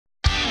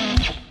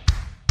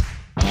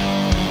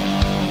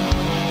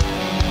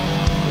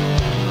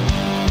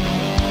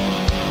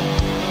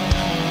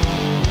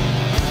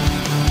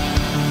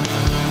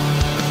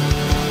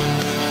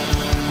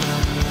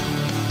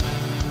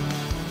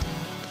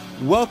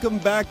Welcome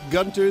back,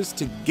 Gunters,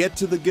 to Get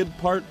to the Good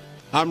Part.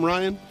 I'm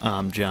Ryan.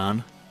 I'm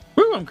John.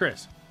 Woo, I'm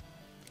Chris.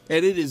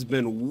 And it has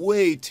been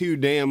way too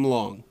damn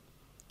long.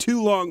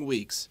 2 long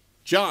weeks.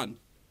 John,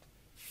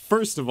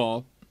 first of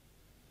all,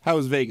 how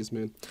was Vegas,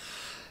 man?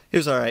 It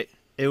was all right.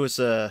 It was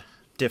a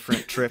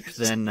different trip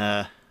than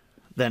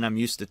I'm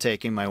used to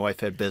taking. My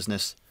wife had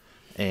business,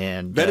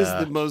 and That is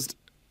the most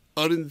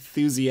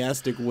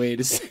unenthusiastic way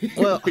to say it.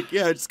 Well, like,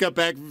 yeah, I just got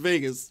back from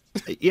Vegas.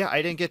 yeah,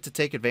 I didn't get to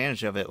take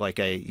advantage of it like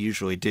I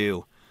usually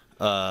do.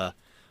 But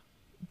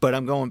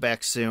I'm going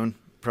back soon,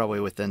 probably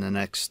within the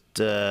next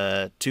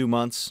 2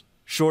 months.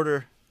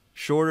 Shorter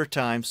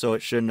time, so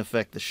it shouldn't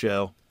affect the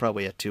show.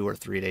 Probably a 2 or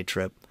 3 day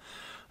trip,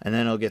 and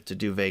then I'll get to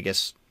do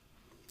Vegas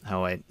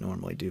how I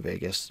normally do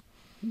Vegas.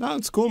 No,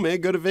 it's cool,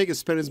 man. Go to Vegas,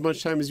 spend as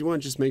much time as you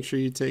want. Just make sure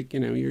you take,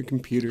 your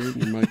computer and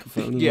your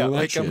microphone and Yeah, all that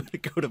like shit. I'm going to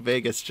go to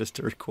Vegas just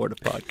to record a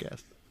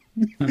podcast.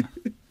 You're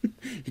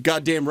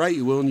goddamn right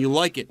you will, and you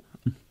like it.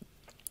 And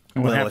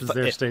what Well, happens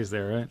there stays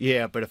there, right?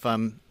 Yeah, but if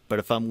I'm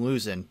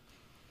losing,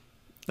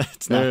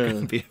 it's not going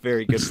to be a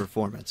very good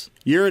performance.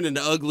 You're in an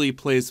ugly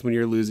place when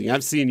you're losing.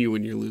 I've seen you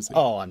when you're losing.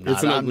 Oh, I'm not.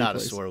 It's an I'm ugly not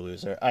place. a sore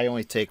loser. I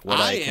only take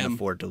what I can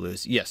afford to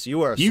lose. Yes,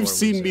 you are a You've sore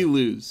seen loser. me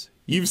lose.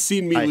 You've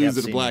seen me I lose have at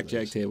a seen you blackjack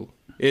lose. table.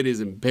 It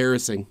is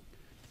embarrassing.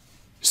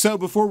 So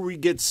before we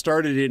get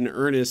started in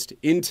earnest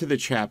into the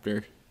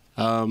chapter,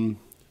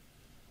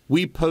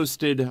 we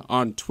posted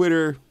on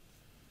Twitter,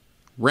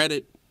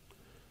 Reddit,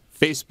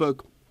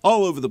 Facebook,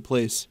 all over the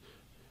place,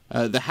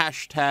 the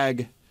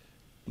hashtag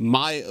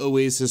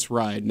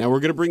 #MyOasisRide. Now we're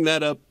going to bring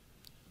that up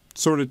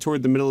sort of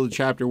toward the middle of the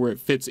chapter where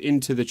it fits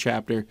into the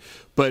chapter.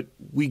 But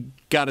we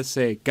got to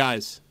say,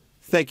 guys,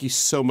 thank you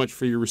so much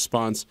for your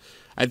response.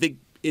 I think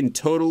in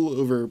total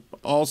over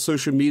all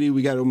social media,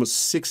 we got almost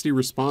 60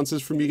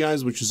 responses from you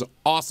guys, which is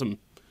awesome.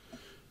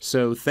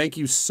 So thank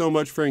you so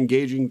much for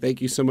engaging.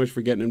 Thank you so much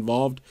for getting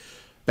involved.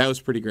 That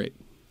was pretty great.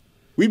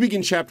 We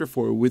begin chapter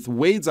 4 with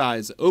Wade's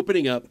eyes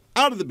opening up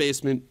out of the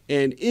basement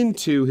and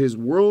into his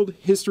world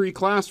history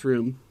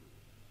classroom,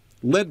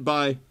 led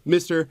by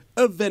Mr.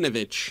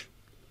 Ivanovich.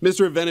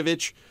 Mr.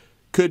 Ivanovich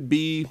could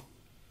be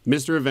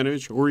Mr.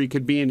 Ivanovich, or he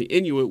could be an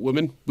Inuit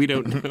woman. We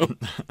don't know,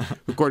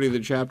 according to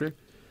the chapter.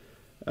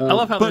 I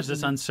love how there's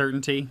this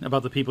uncertainty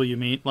about the people you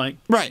meet. Like,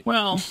 Right.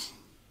 well,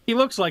 he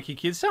looks like he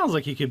could, sounds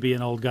like he could be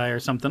an old guy or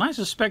something. I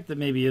suspect that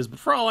maybe he is, but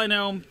for all I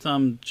know,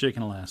 some chick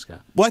in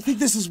Alaska. Well, I think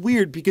this is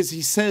weird because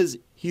he says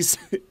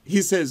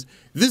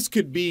this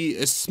could be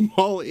a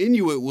small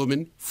Inuit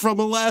woman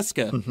from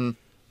Alaska. Mm-hmm.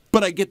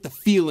 But I get the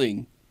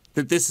feeling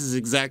that this is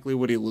exactly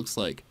what he looks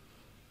like.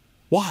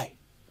 Why?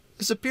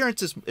 His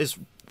appearance is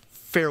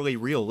fairly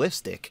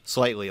realistic.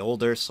 Slightly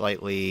older,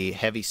 slightly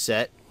heavy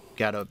set,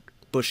 got a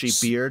bushy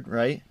beard,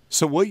 right?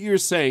 So what you're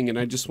saying, and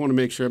I just want to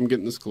make sure I'm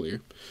getting this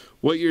clear,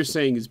 what you're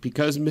saying is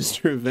because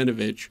Mr.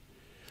 Ivanovich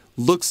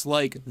looks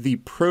like the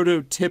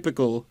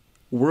prototypical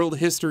world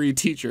history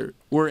teacher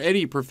or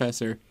any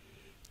professor,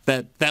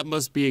 that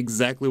must be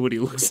exactly what he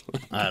looks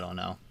like. I don't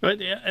know.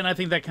 But and I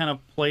think that kind of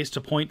plays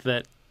to point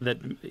that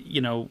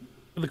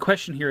the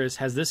question here is: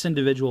 has this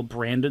individual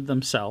branded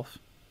themselves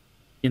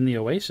in the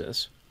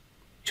Oasis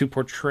to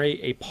portray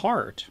a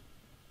part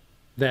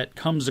that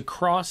comes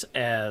across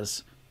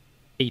as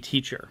a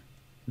teacher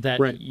that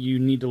Right. you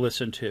need to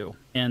listen to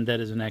and that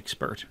is an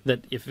expert?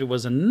 That if it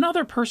was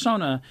another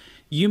persona,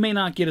 you may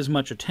not get as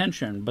much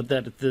attention, but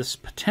that this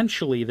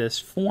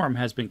form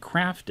has been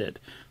crafted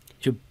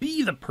to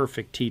be the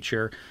perfect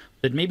teacher,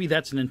 that maybe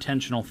that's an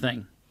intentional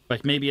thing.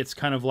 Like maybe it's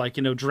kind of like,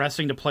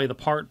 dressing to play the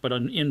part, but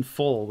in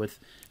full with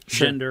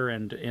gender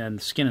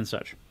and skin and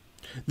such.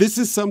 This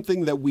is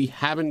something that we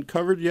haven't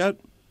covered yet,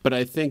 but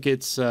I think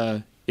it's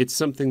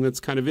something that's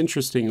kind of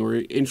interesting, or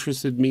it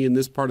interested me in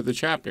this part of the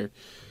chapter.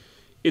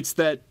 It's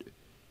that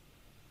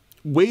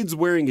Wade's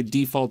wearing a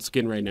default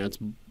skin right now. It's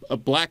a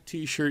black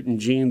t-shirt and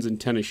jeans and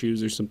tennis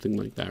shoes or something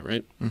like that,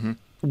 right? Mm-hmm.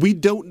 We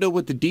don't know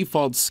what the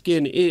default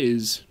skin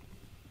is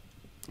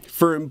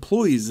for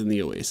employees in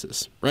the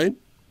Oasis, right?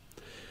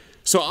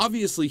 So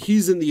obviously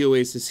he's in the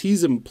Oasis,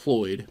 he's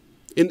employed.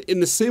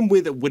 In the same way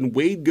that when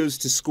Wade goes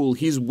to school,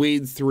 he's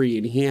Wade 3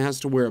 and he has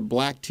to wear a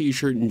black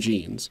t-shirt and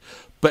jeans.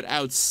 But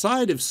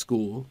outside of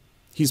school,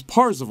 he's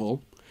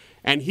Parzival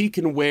and he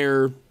can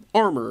wear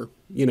armor,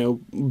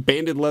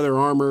 banded leather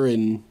armor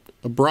and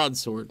a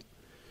broadsword.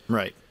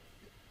 Right.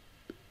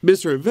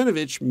 Mr.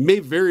 Ivanovich may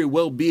very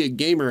well be a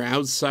gamer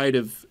outside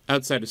of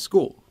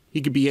school.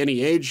 He could be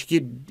any age, he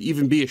could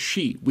even be a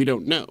she, we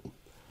don't know.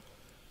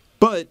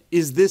 But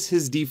is this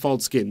his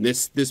default skin?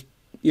 This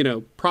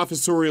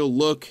professorial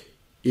look,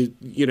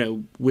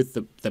 with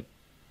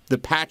the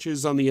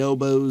patches on the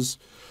elbows,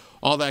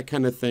 all that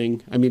kind of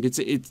thing. I mean,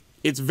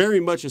 it's very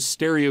much a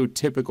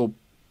stereotypical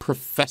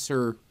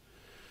professor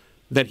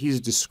that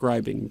he's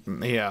describing.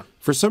 Yeah.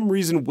 For some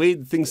reason,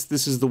 Wade thinks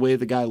this is the way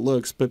the guy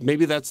looks, but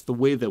maybe that's the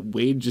way that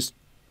Wade just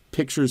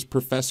pictures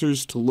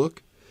professors to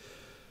look.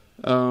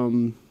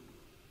 Hard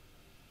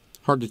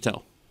to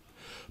tell.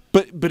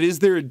 But is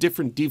there a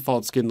different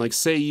default skin? Like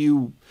say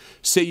you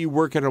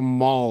work at a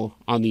mall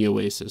on the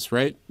Oasis,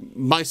 right?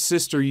 My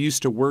sister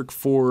used to work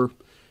for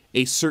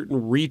a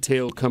certain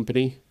retail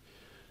company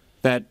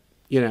that,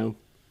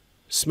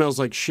 smells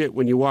like shit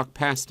when you walk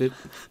past it.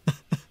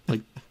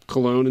 Like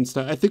cologne and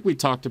stuff. I think we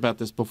talked about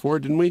this before,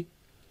 didn't we?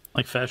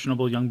 Like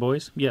fashionable young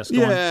boys? Yes,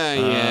 go on.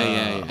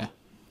 Yeah.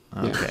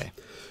 Okay.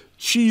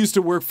 She used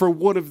to work for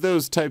one of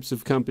those types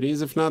of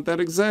companies, if not that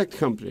exact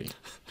company.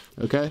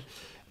 Okay?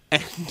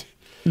 And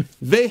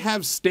they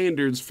have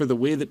standards for the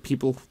way that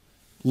people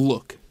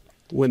look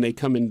when they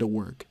come into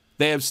work.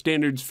 They have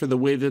standards for the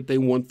way that they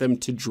want them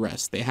to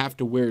dress. They have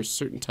to wear a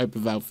certain type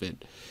of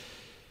outfit.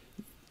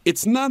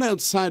 It's not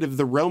outside of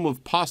the realm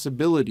of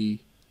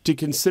possibility to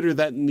consider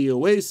that in the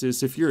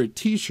Oasis, if you're a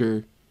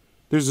teacher,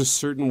 there's a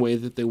certain way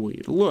that they want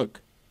you to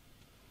look.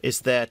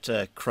 Is that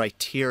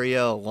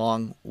criteria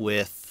along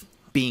with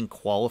being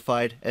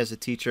qualified as a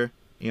teacher?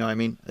 You know what I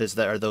mean?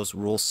 Are those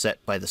rules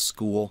set by the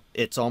school?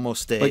 It's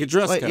almost like a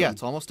dress code. Yeah,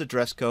 it's almost a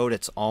dress code.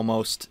 It's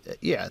almost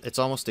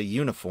a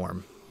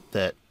uniform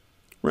that,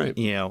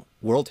 right.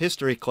 World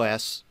history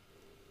class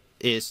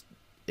is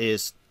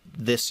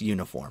this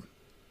uniform.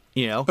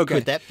 Okay.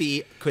 Could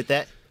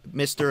that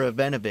Mr.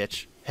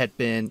 Ivanovich have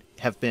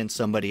been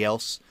somebody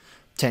else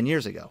 10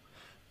 years ago?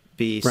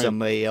 Be right.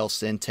 Somebody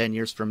else in 10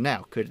 years from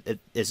now?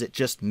 Is it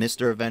just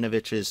Mr.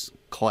 Ivanovich's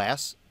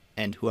class,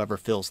 and whoever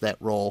fills that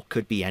role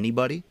could be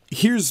anybody?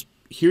 Here's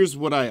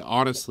what I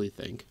honestly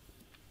think,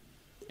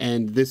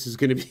 and this is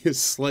going to be a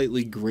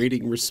slightly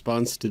grating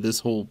response to this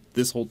whole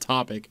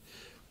topic,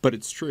 but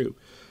it's true.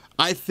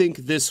 I think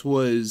this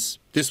was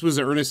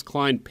Ernest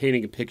Cline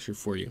painting a picture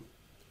for you,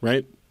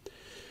 right?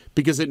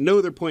 Because at no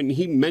other point, and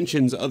he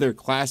mentions other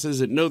classes,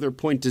 at no other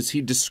point does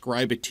he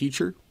describe a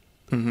teacher,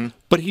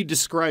 but he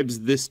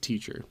describes this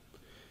teacher.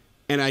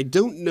 And I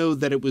don't know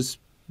that it was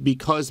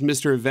because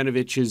Mr.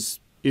 Ivanovich is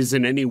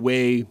in any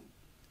way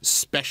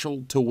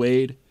special to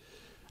Wade.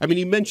 I mean,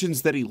 he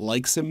mentions that he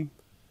likes him,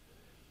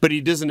 but he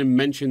doesn't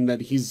mention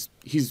that he's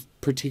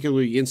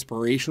particularly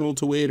inspirational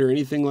to Wade or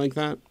anything like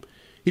that.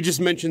 He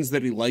just mentions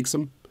that he likes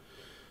him.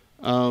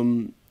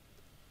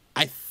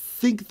 I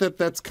think that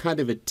that's kind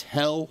of a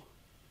tell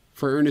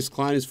for Ernest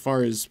Cline as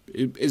far as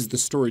the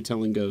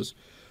storytelling goes.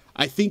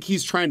 I think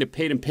he's trying to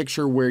paint a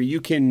picture where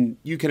you can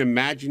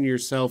imagine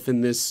yourself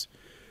in this,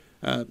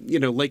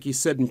 like he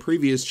said in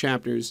previous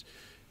chapters,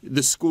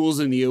 the schools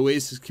in the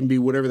Oasis can be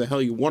whatever the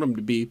hell you want them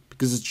to be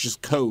because it's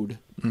just code,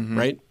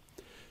 right?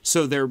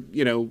 So they're,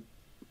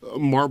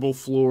 marble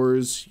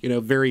floors,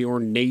 very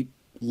ornate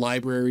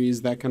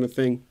libraries, that kind of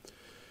thing.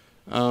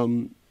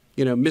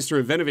 Mr.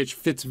 Ivanovich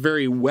fits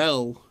very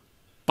well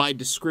by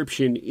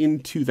description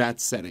into that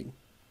setting,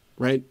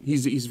 right?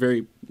 He's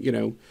very,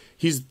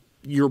 he's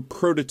your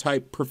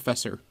prototype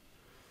professor,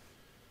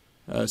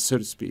 so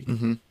to speak.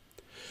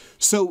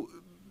 So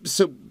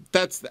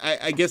that's,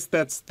 I guess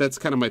that's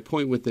kind of my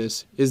point with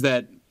this, is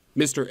that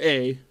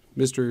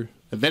Mr.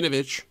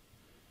 Ivanovich,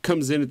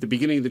 comes in at the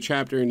beginning of the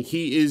chapter, and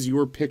he is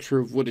your picture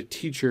of what a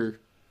teacher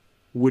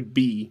would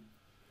be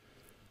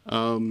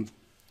in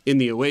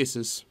the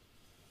Oasis,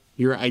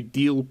 your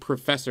ideal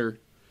professor.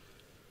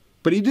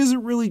 But he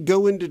doesn't really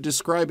go into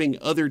describing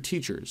other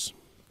teachers.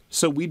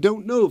 So we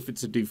don't know if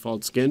it's a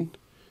default skin.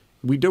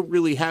 We don't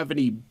really have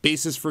any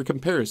basis for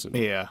comparison.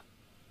 Yeah.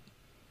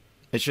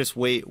 It's just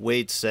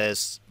Wade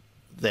says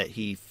that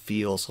he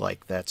feels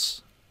like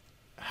that's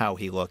how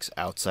he looks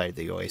outside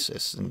the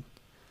Oasis, and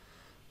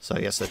so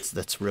I guess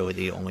that's really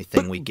the only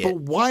thing we get.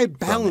 But why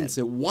balance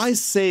it? Why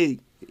say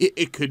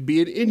it could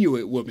be an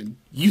Inuit woman?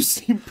 You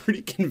seem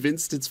pretty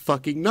convinced it's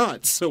fucking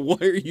not. So why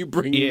are you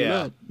bringing it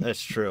up? Yeah,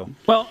 that's true.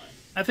 Well,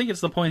 I think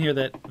it's the point here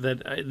that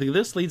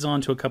this leads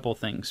on to a couple of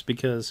things,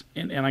 because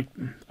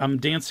I'm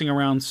dancing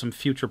around some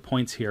future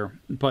points here,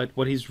 but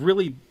what he's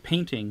really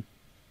painting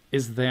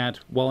is that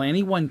while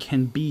anyone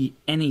can be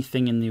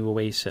anything in the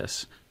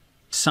Oasis,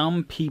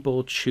 some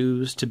people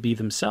choose to be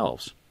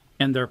themselves,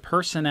 and their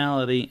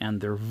personality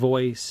and their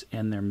voice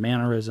and their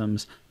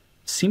mannerisms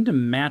seem to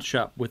match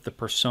up with the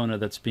persona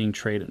that's being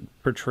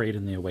portrayed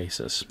in the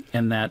Oasis,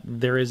 and that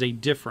there is a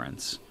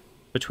difference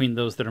between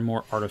those that are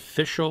more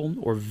artificial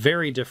or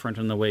very different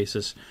in the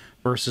Oasis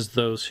versus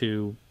those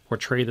who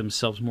portray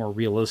themselves more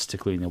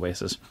realistically in the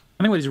Oasis.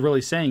 I think what he's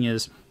really saying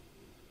is,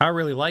 I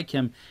really like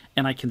him,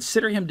 and I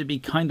consider him to be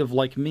kind of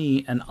like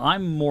me, and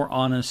I'm more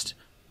honest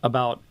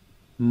about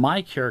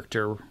my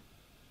character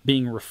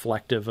being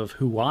reflective of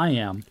who I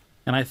am,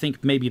 and I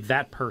think maybe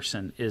that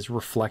person is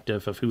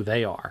reflective of who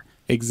they are.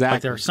 Exactly.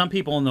 Like there are some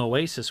people in the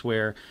Oasis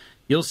where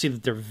you'll see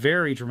that they're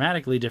very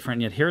dramatically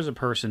different, yet here's a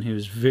person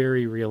who's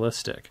very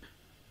realistic.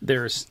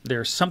 There's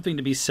something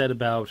to be said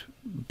about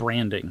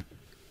branding,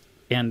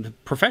 and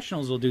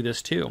professionals will do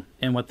this too.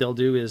 And what they'll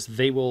do is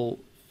they will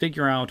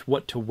figure out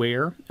what to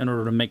wear in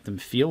order to make them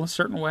feel a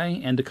certain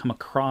way and to come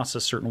across a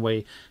certain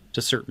way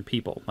to certain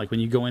people. Like when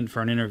you go in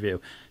for an interview,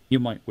 you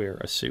might wear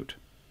a suit,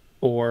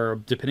 or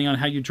depending on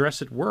how you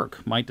dress at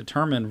work might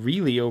determine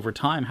really over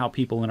time how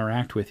people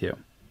interact with you.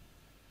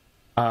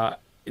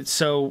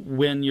 So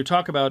when you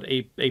talk about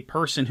a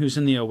person who's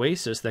in the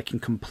Oasis that can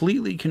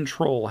completely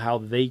control how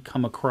they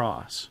come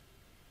across,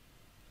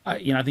 I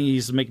think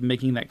he's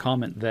making that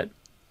comment that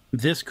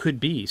this could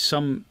be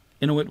some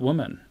Inuit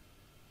woman,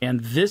 and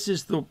this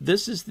is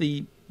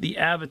the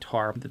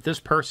avatar that this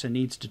person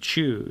needs to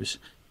choose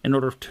in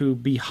order to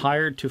be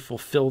hired to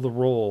fulfill the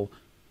role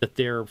that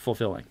they're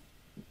fulfilling.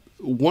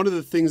 One of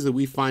the things that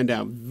we find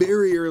out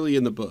very early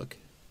in the book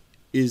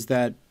is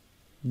that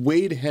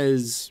Wade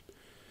has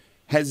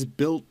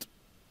built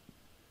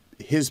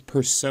his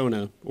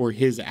persona or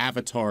his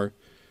avatar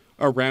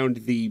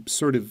around the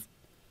sort of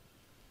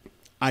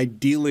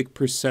idyllic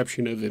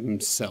perception of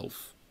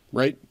himself,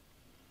 right?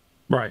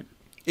 Right.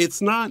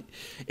 It's not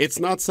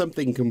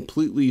something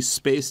completely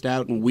spaced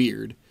out and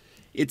weird.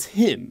 It's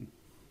him.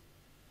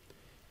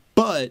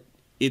 But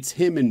it's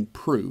him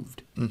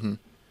improved. Mm-hmm.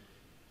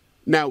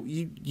 Now,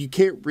 you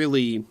can't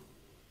really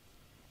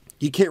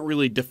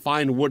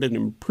define what an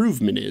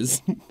improvement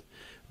is,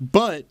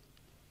 but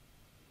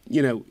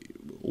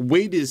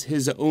Wade is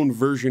his own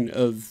version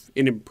of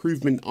an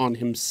improvement on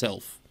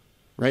himself,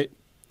 right?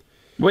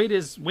 Wade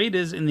is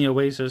in the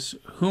Oasis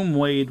whom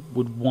Wade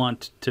would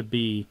want to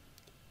be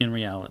in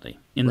reality,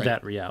 Right.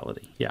 that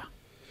reality. Yeah.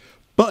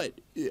 But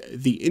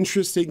the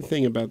interesting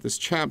thing about this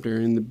chapter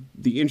and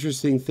the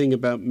interesting thing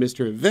about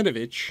Mr.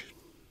 Ivanovich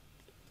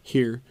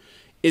here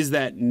is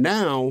that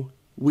now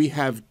we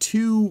have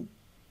two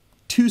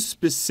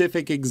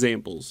specific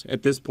examples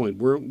at this point.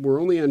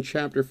 We're only on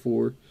chapter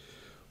 4.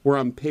 We're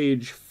on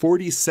page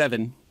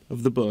 47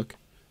 of the book.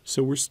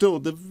 So we're still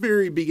at the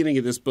very beginning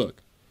of this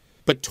book.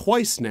 But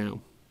twice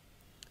now,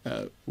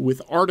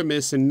 with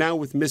Artemis and now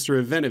with Mr.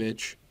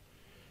 Ivanovich,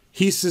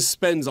 he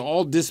suspends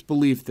all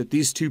disbelief that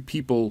these two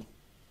people,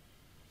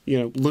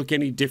 look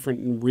any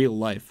different in real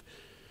life.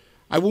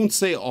 I won't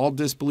say all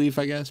disbelief,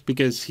 I guess,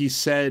 because he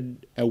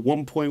said at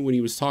one point when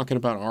he was talking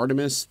about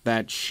Artemis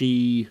that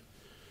she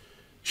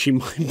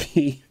might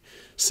be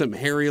some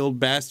hairy old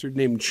bastard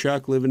named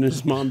Chuck living in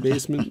his mom's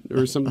basement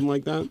or something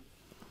like that.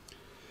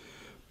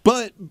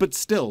 But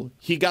still,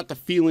 he got the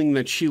feeling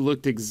that she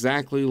looked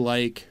exactly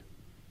like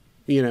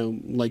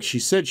she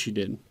said she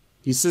did.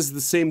 He says the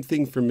same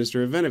thing for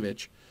Mr.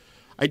 Ivanovich.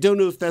 I don't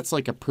know if that's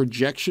like a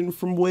projection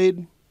from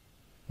Wade,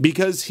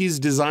 because he's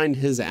designed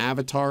his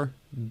avatar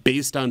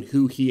based on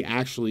who he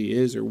actually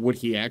is or what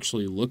he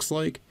actually looks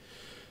like.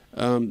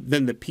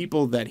 Then the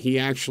people that he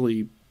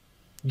actually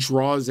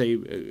draws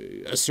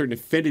a certain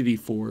affinity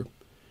for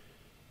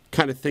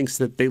kind of thinks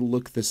that they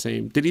look the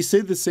same. Did he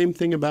say the same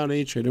thing about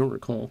H? I don't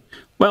recall.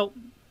 Well,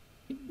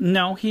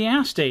 no, he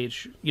asked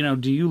H,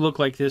 do you look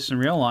like this in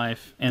real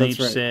life? And That's H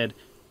right. said,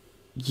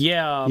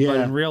 yeah, but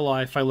in real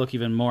life I look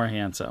even more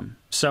handsome.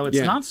 So it's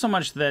not so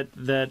much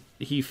that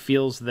he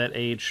feels that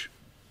H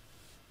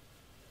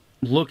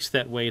looks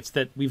that way. It's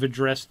that we've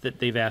addressed that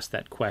they've asked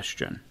that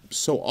question.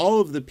 So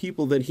all of the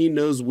people that he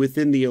knows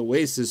within the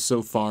Oasis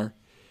so far,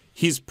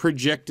 he's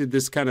projected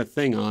this kind of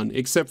thing on,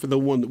 except for the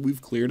one that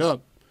we've cleared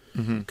up.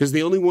 Because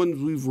the only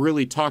ones we've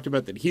really talked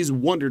about that he's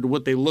wondered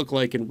what they look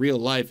like in real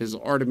life is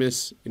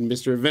Artemis and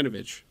Mr.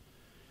 Ivanovich.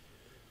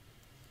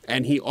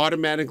 And he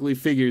automatically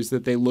figures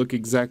that they look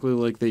exactly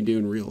like they do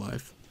in real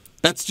life.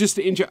 That's just,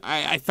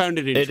 I found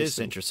it interesting. It is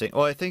interesting.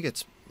 Well, I think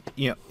it's,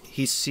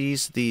 he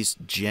sees these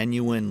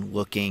genuine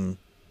looking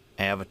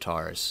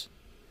avatars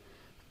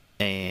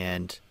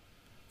and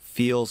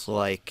feels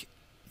like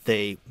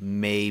they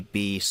may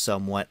be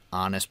somewhat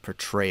honest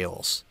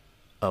portrayals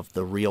of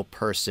the real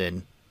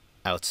person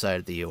outside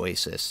of the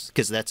Oasis,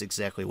 because that's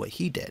exactly what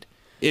he did.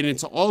 And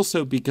it's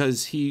also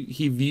because he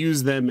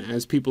views them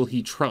as people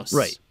he trusts.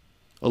 Right.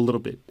 A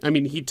little bit. I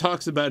mean, he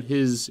talks about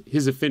his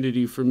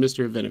affinity for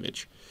Mr.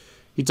 Ivanovich.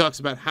 He talks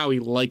about how he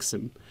likes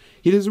him.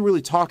 He doesn't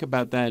really talk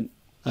about that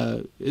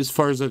as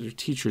far as other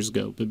teachers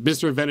go. But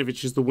Mr.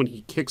 Ivanovich is the one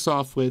he kicks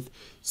off with.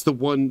 It's the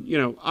one,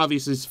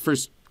 obviously it's the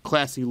first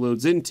class he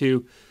loads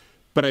into,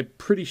 but I'm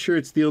pretty sure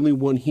it's the only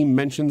one he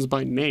mentions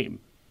by name.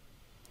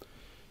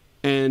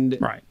 And,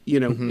 Right.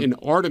 And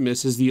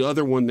Artemis is the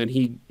other one that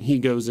he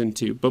goes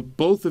into. But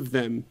both of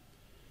them,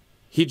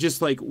 he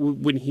just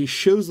when he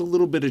shows a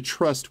little bit of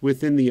trust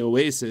within the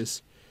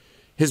Oasis,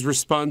 his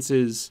response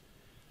is,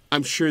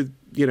 I'm sure,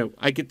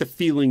 I get the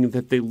feeling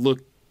that they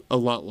look a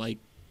lot like,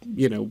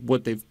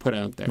 what they've put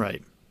out there.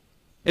 Right.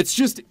 It's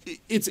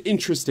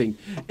interesting.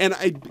 And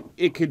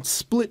it could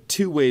split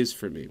two ways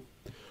for me.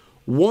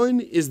 One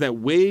is that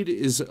Wade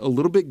is a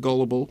little bit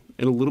gullible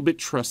and a little bit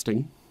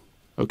trusting,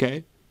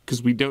 okay?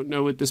 Because we don't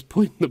know at this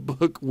point in the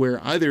book where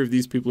either of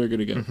these people are going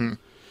to go. Mm-hmm.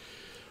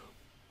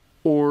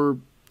 Or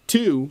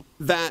two,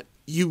 that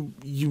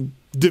you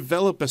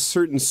develop a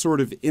certain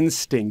sort of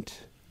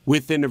instinct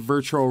within a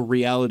virtual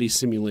reality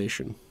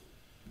simulation,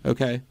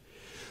 okay?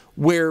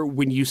 Where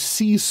when you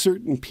see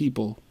certain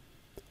people,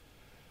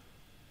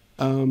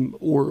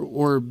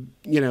 or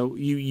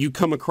you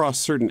come across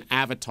certain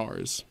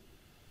avatars,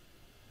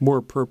 more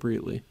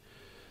appropriately,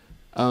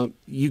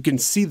 you can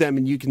see them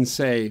and you can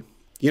say,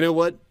 you know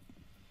what?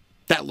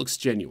 That looks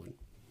genuine,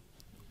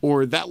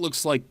 or that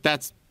looks like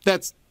that's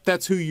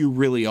who you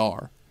really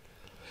are.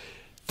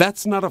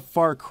 That's not a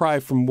far cry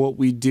from what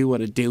we do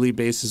on a daily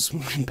basis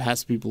when we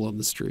pass people on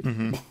the street.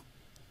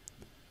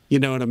 You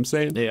know what I'm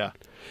saying? Yeah.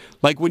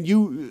 Like when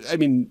you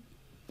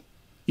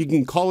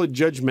can call it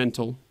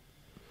judgmental,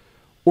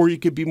 or you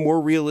could be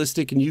more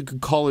realistic and you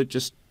could call it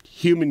just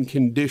human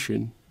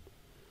condition.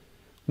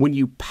 When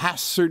you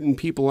pass certain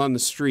people on the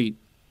street,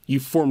 you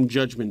form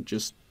judgment,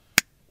 just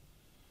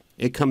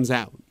it comes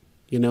out.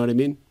 You know what I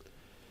mean?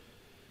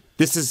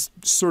 This is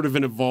sort of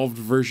an evolved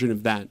version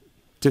of that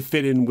to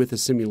fit in with a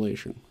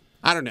simulation.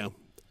 I don't know.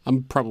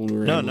 I'm probably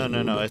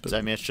rambling No.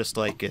 It's just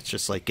like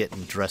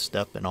getting dressed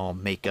up and all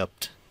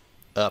make-upped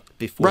up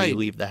before you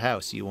leave the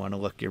house. You want to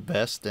look your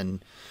best,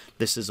 and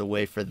this is a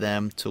way for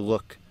them to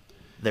look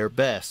their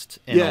best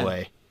in a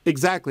way.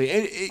 Exactly.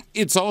 And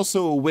it's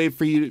also a way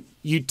for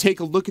you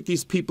take a look at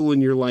these people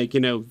and you're like,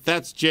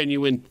 that's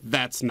genuine,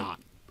 that's not.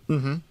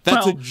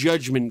 That's a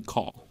judgment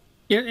call.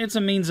 It's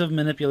a means of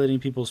manipulating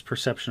people's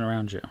perception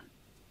around you.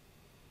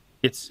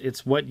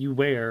 It's what you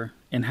wear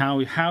and how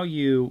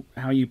you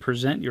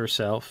present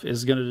yourself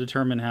is going to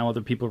determine how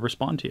other people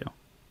respond to you.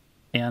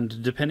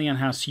 And depending on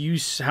how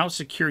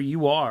secure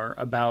you are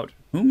about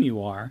whom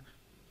you are,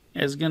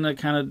 is going to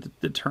kind of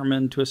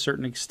determine to a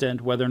certain extent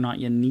whether or not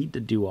you need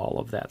to do all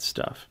of that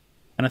stuff.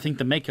 And I think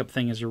the makeup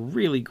thing is a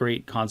really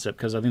great concept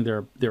because I think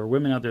there are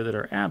women out there that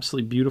are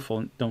absolutely beautiful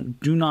and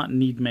do not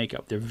need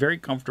makeup. They're very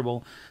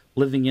comfortable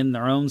living in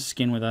their own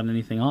skin without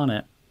anything on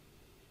it.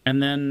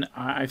 And then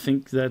I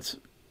think that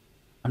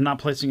I'm not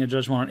placing a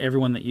judgment on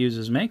everyone that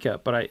uses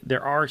makeup, but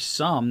there are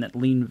some that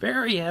lean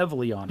very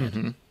heavily on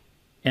it.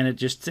 And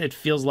it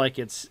feels like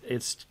it's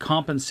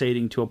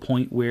compensating to a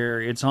point where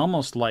it's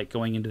almost like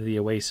going into the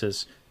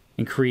OASIS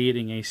and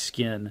creating a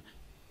skin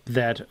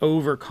that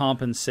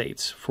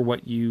overcompensates for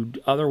what you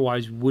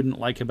otherwise wouldn't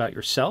like about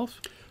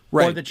yourself,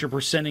 or that you're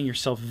presenting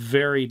yourself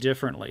very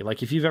differently.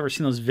 Like if you've ever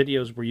seen those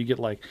videos where you get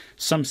like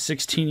some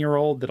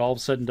 16-year-old that all of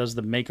a sudden does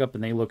the makeup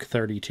and they look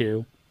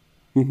 32,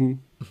 and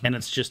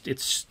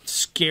it's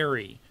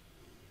scary,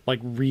 like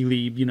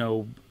really,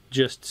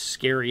 just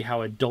scary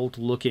how adult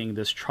looking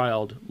this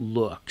child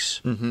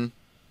looks. Not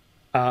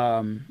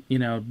from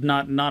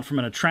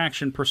an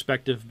attraction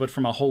perspective, but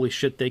from a holy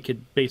shit, they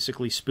could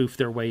basically spoof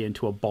their way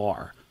into a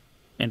bar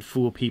and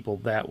fool people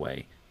that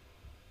way.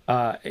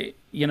 I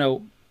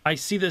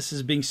see this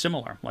as being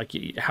similar. Like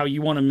how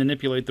you want to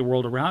manipulate the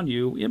world around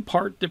you, in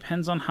part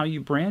depends on how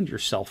you brand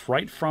yourself,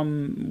 right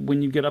from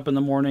when you get up in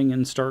the morning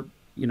and start,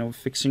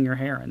 fixing your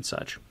hair and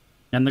such,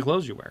 and the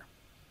clothes you wear.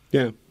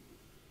 Yeah.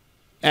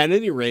 At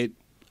any rate,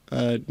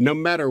 no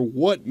matter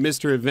what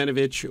Mr.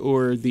 Ivanovich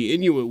or the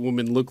Inuit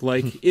woman look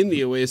like in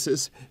the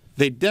OASIS,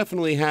 they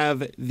definitely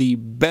have the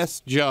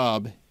best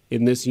job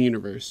in this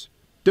universe.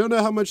 Don't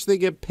know how much they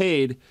get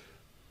paid,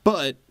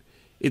 but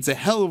it's a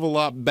hell of a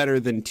lot better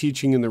than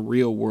teaching in the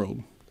real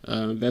world.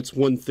 That's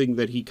one thing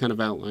that he kind of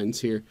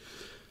outlines here.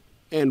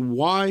 And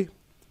why?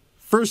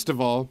 First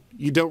of all,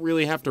 you don't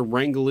really have to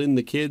wrangle in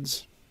the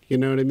kids. You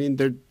know what I mean?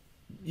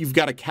 You've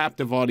got a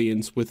captive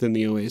audience within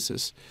the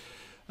OASIS.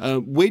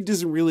 Wade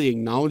doesn't really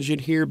acknowledge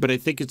it here, but I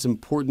think it's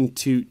important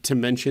to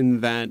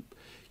mention that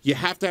you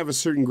have to have a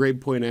certain grade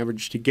point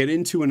average to get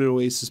into an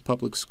OASIS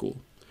public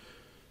school.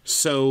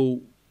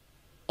 So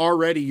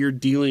already you're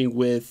dealing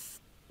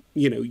with,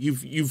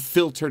 you've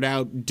filtered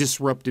out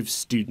disruptive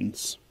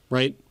students,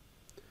 right?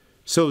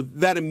 So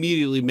that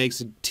immediately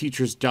makes a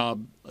teacher's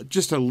job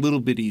just a little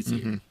bit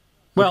easier.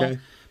 Well,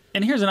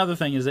 and here's another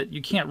thing is that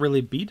you can't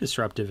really be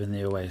disruptive in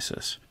the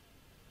OASIS.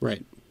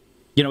 Right.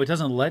 It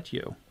doesn't let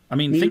you. I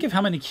mean, think of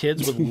how many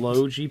kids with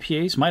low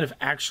GPAs might have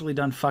actually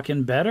done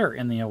fucking better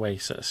in the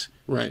OASIS.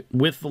 Right.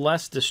 With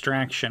less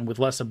distraction, with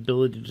less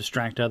ability to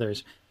distract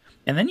others.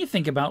 And then you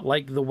think about,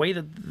 like, the way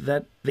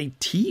that they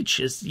teach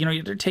is,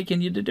 they're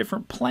taking you to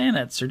different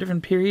planets or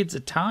different periods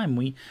of time.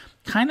 We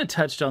kind of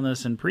touched on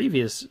this in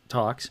previous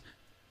talks,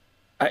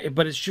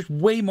 but it's just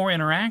way more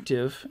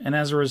interactive. And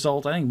as a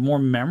result, I think more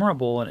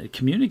memorable, and it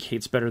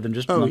communicates better than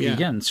just,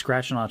 again,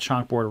 scratching on a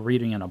chalkboard or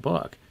reading in a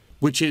book.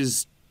 Which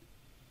is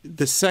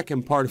the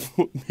second part of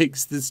what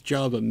makes this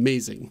job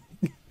amazing.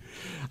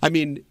 I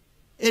mean,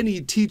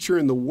 any teacher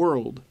in the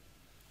world,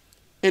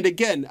 and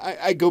again,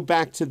 I go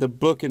back to the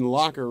book and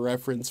locker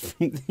reference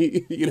from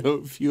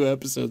a few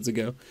episodes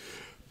ago,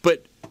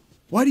 but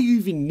why do you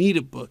even need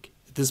a book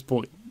at this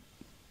point?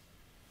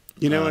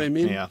 You know what I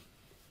mean? Yeah.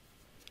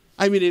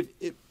 I mean,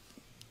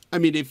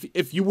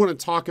 if you want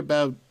to talk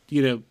about,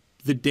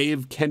 the day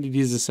of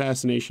Kennedy's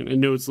assassination, I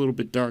know it's a little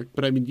bit dark,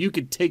 but I mean, you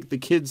could take the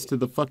kids to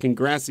the fucking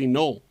grassy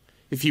knoll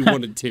if you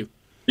wanted to.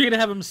 You could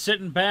have him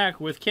sitting back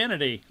with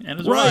Kennedy and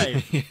his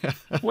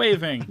wife,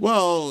 waving.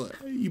 Well,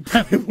 you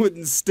probably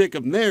wouldn't stick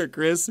them there,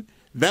 Chris.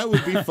 That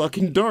would be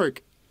fucking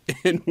dark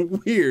and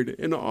weird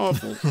and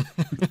awful.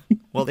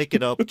 Well, they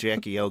could help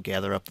Jackie O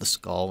gather up the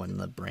skull and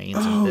the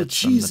brains and bits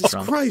from the Jesus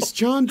trunk. Christ,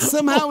 John.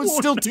 Somehow it's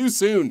still too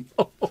soon.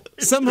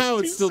 Somehow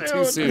it's still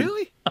too soon.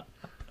 Really?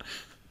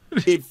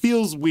 It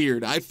feels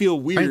weird. I feel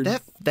weird. I mean,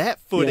 that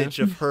footage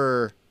of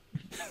her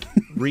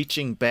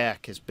reaching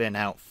back has been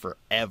out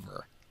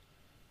forever.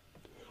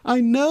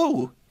 I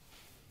know.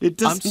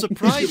 It I'm doesn't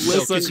surprised make it though,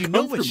 less because you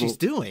know what she's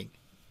uncomfortable. doing.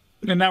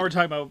 And now we're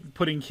talking about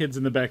putting kids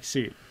in the back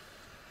seat.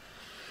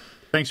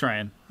 Thanks,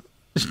 Ryan.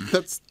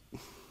 That's.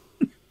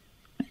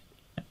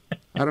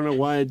 I don't know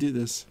why I do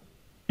this.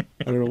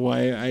 I don't know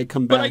why I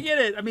come back. But I get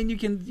it. I mean, you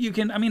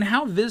can. I mean,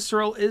 how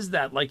visceral is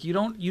that? Like, you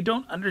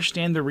don't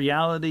understand the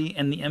reality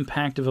and the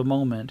impact of a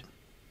moment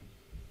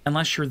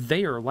unless you're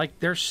there. Like,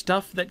 there's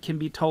stuff that can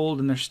be told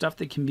and there's stuff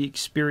that can be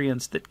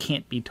experienced that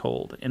can't be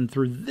told. And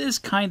through this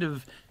kind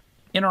of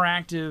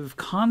interactive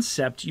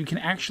concept, you can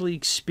actually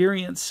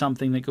experience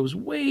something that goes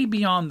way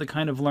beyond the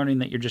kind of learning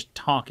that you're just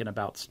talking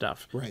about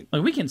stuff. Right.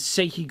 Like, we can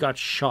say he got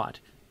shot,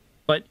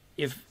 but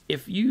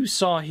if you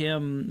saw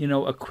him,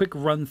 a quick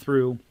run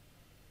through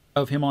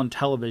of him on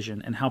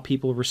television and how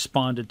people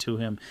responded to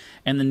him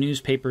and the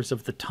newspapers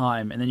of the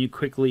time, and then you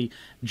quickly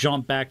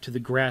jump back to the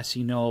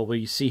grassy knoll where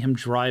you see him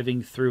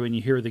driving through and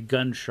you hear the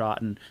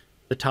gunshot and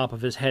the top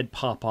of his head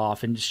pop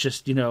off, and it's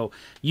just,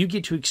 you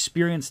get to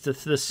experience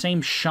the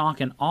same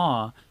shock and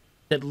awe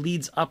that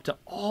leads up to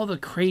all the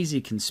crazy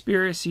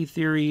conspiracy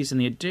theories and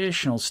the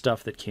additional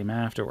stuff that came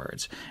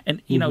afterwards.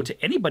 And, to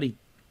anybody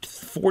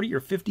 40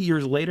 or 50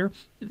 years later,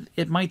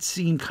 it might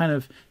seem kind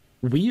of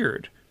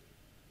weird.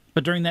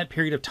 But during that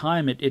period of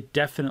time, it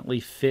definitely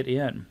fit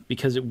in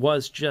because it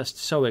was just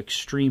so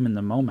extreme in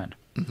the moment.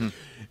 Mm-hmm.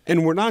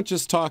 And we're not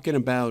just talking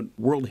about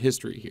world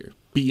history here.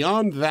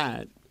 Beyond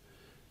that,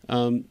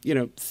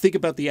 think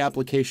about the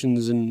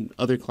applications in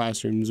other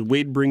classrooms.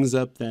 Wade brings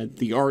up that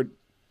the art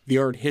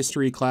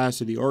history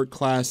class or the art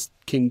class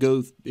can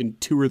go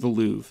and tour the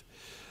Louvre.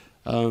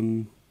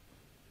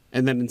 And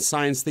then in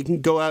science, they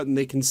can go out and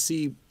they can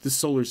see the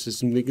solar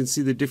system. They can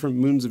see the different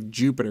moons of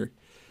Jupiter.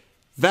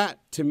 That,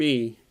 to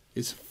me,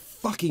 is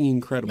fucking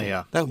incredible.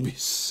 Yeah. That would be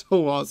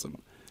so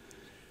awesome.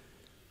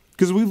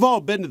 Because we've all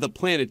been to the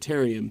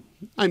planetarium.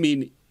 I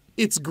mean,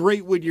 it's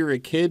great when you're a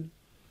kid,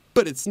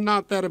 but it's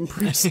not that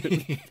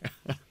impressive.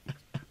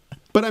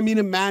 But I mean,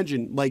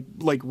 imagine, like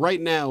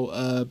right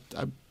now,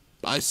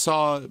 I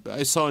saw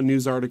a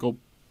news article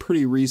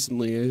pretty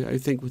recently, I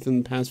think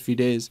within the past few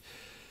days,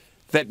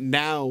 that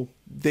now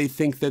they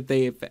think that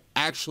they have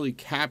actually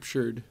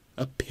captured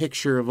a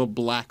picture of a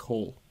black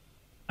hole.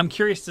 I'm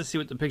curious to see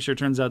what the picture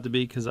turns out to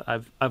be because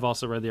I've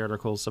also read the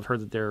articles. I've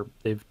heard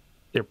that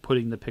they're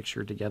putting the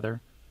picture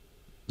together.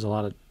 There's a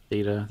lot of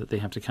data that they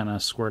have to kind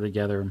of square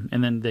together,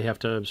 and then they have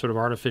to sort of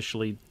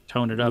artificially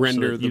tone it up so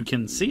that you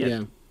can see it.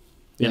 Yeah.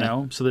 You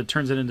know, so that it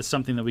turns it into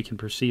something that we can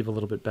perceive a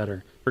little bit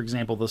better. For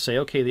example, they'll say,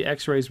 okay, the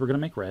X-rays we're going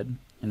to make red,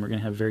 and we're going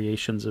to have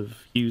variations of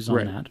hues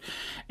on that.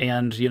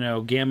 And,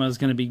 gamma is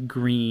going to be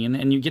green,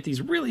 and you get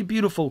these really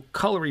beautiful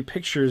colory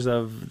pictures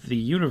of the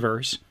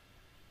universe,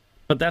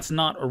 but that's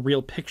not a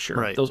real picture.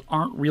 Right. Those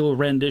aren't real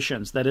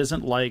renditions. That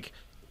isn't like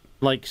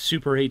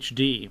Super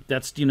HD.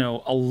 That's,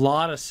 a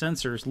lot of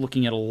sensors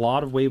looking at a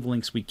lot of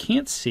wavelengths we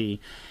can't see,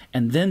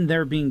 and then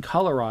they're being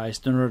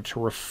colorized in order to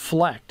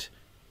reflect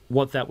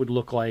what that would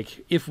look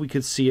like if we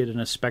could see it in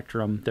a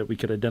spectrum that we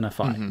could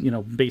identify,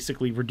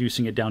 basically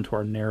reducing it down to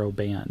our narrow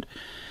band.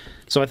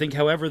 So I think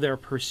however they're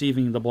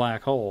perceiving the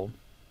black hole,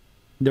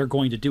 they're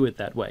going to do it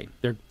that way.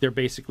 They're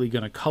basically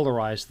going to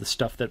colorize the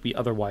stuff that we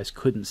otherwise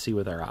couldn't see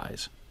with our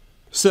eyes.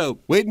 So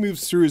Wade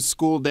moves through his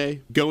school day,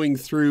 going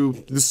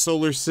through the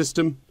solar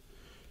system,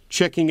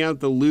 checking out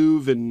the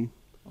Louvre and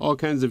all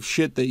kinds of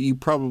shit that you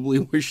probably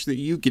wish that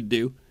you could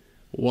do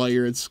while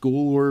you're at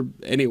school or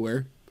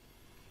anywhere.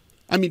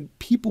 I mean,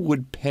 people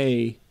do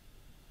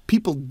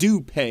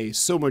pay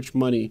so much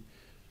money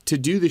to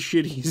do the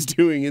shit he's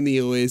doing in the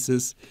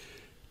OASIS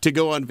to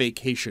go on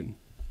vacation.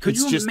 Could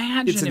you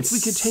imagine if we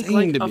could take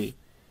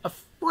a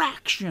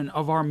fraction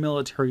of our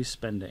military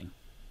spending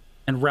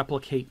and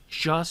replicate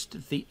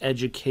just the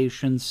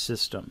education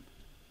system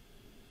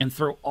and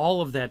throw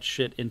all of that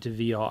shit into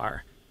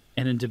VR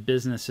and into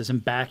businesses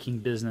and backing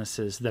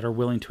businesses that are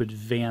willing to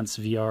advance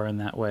VR in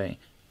that way?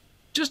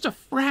 Just a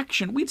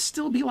fraction, we'd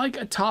still be like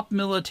a top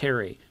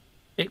military.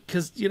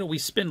 Because, we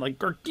spend like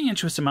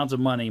gargantuous amounts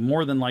of money,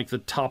 more than like the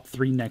top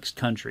 3 next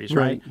countries,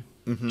 right?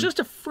 Mm-hmm. Just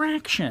a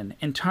fraction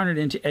and turn it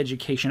into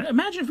education.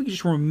 Imagine if we could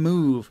just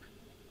remove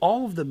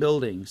all of the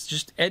buildings,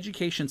 just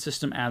education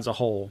system as a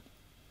whole,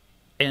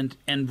 and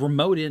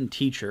remote in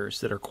teachers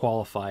that are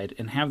qualified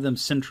and have them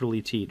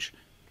centrally teach.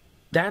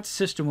 That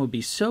system would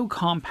be so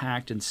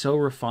compact and so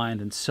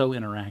refined and so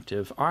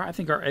interactive. I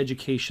think our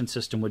education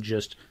system would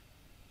just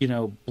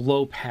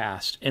blow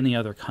past any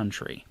other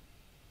country.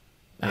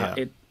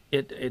 Yeah.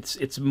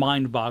 It's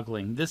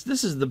mind-boggling. This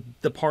is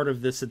the part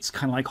of this that's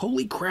kind of like,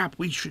 holy crap,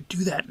 we should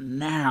do that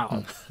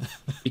now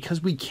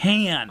because we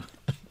can.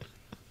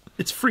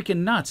 It's freaking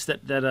nuts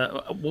that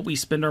what we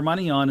spend our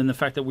money on and the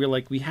fact that we're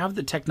like, we have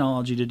the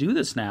technology to do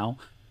this now.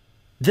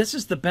 This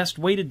is the best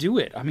way to do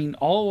it. I mean,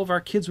 all of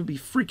our kids would be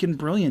freaking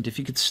brilliant if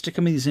you could stick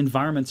them in these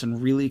environments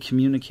and really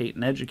communicate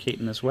and educate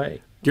in this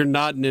way. You're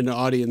not in an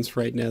audience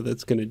right now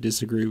that's going to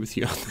disagree with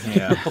you on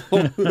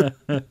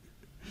that.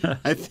 Yeah.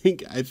 I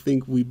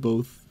think we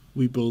both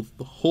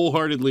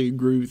wholeheartedly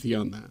agree with you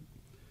on that.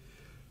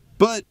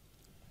 But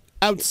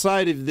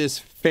outside of this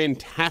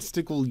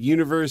fantastical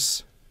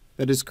universe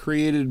that is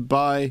created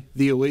by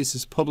the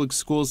OASIS public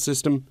school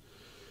system.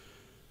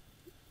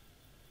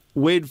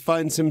 Wade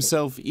finds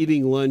himself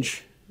eating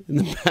lunch in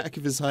the back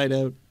of his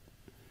hideout.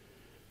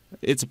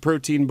 It's a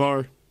protein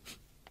bar.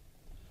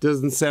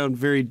 Doesn't sound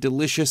very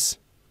delicious.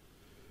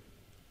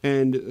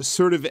 And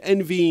sort of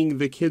envying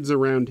the kids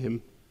around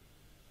him.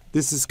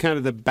 This is kind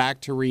of the back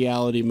to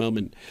reality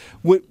moment.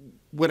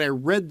 When I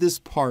read this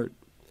part,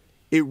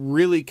 it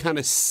really kind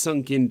of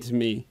sunk into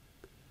me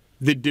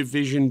the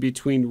division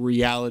between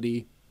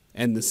reality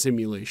and the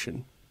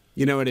simulation.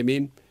 You know what I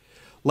mean?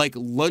 Like,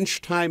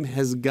 lunchtime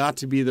has got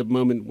to be the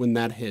moment when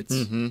that hits.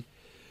 Mm-hmm.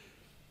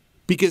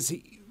 Because,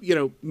 you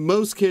know,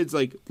 most kids,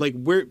 like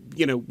where,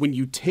 you know, when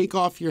you take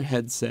off your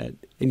headset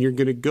and you're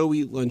going to go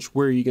eat lunch,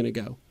 where are you going to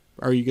go?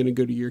 Are you going to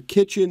go to your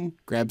kitchen,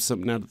 grab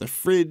something out of the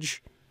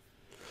fridge?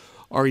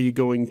 Are you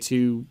going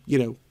to, you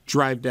know,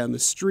 drive down the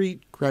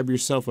street, grab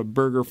yourself a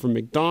burger from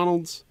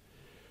McDonald's?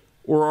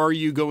 Or are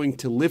you going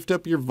to lift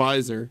up your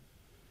visor,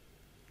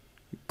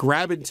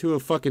 grab into a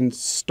fucking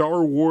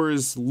Star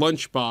Wars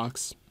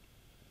lunchbox,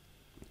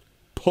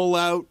 pull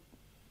out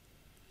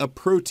a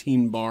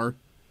protein bar,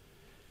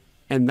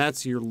 and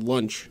that's your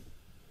lunch?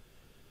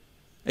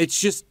 It's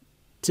just,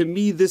 to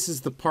me, this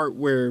is the part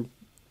where,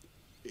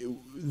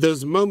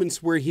 those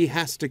moments where he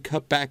has to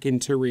cut back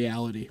into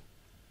reality,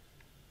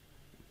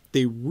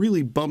 they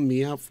really bum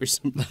me out for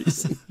some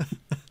reason.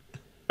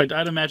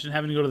 I'd imagine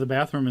having to go to the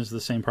bathroom is the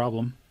same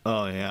problem.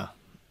 Oh, yeah.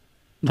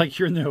 Like,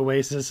 you're in the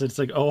Oasis, it's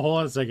like, oh, hold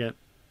on a second.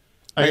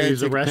 I gotta use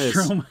the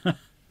restroom.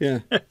 Yeah.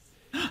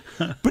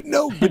 But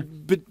no,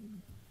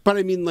 but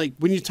I mean, like,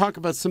 when you talk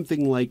about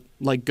something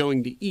like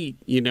going to eat,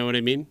 you know what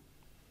I mean?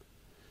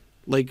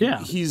 Like,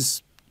 yeah.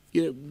 He's,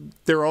 you know,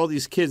 there are all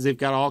these kids, they've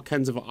got all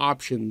kinds of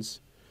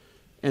options.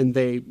 And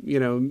they, you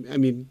know, I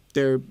mean,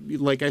 they're,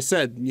 like I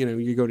said, you know,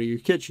 you go to your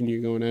kitchen,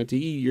 you're going out to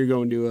eat, you're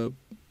going to a,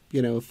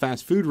 you know, a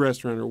fast food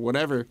restaurant or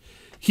whatever.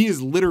 He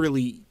is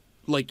literally,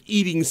 like,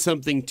 eating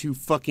something to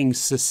fucking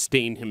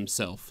sustain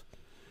himself.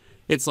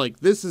 It's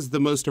like, this is the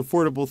most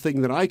affordable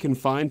thing that I can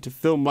find to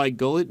fill my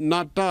gullet and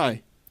not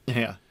die.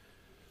 Yeah.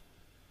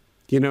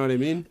 You know what I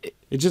mean?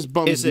 It just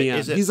bums me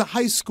out. He's a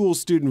high school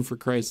student, for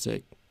Christ's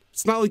sake.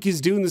 It's not like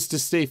he's doing this to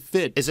stay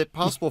fit. Is it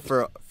possible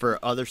for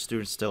other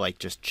students to, like,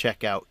 just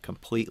check out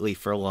completely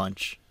for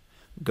lunch,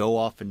 go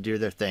off and do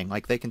their thing?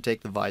 Like, they can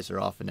take the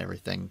visor off and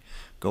everything,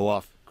 go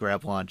off,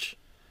 grab lunch,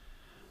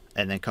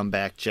 and then come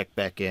back, check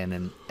back in,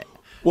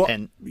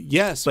 and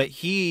yes, but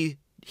he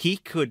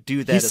could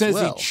do that. He says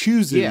as well. He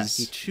chooses. Yeah,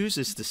 he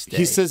chooses to stay.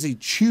 He says he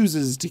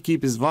chooses to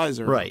keep his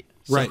visor on. Right.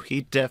 Right. So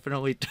he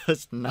definitely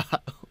does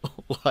not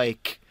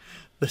like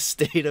the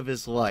state of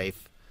his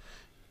life.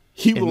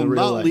 He will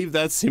not leave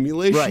that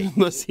simulation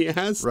unless he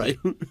has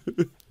to.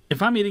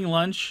 If I'm eating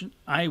lunch,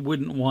 I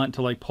wouldn't want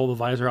to, like, pull the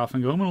visor off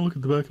and go, I'm going to look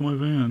at the back of my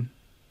van.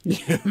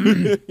 Yeah.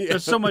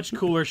 There's so much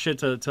cooler shit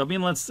to I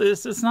mean,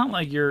 it's not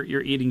like you're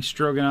eating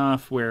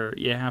stroganoff where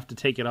you have to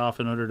take it off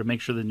in order to make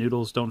sure the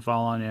noodles don't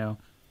fall on you.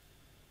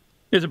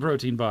 It's a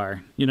protein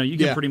bar. You know, you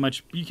can pretty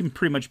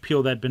much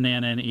peel that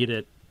banana and eat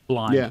it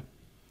blind. Yeah.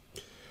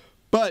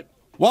 But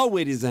while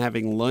Wade is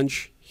having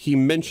lunch, he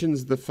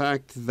mentions the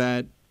fact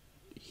that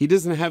he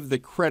doesn't have the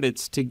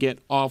credits to get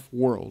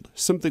off-world,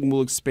 something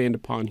we'll expand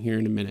upon here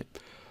in a minute.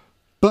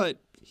 But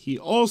he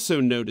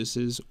also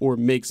notices or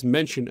makes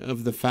mention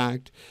of the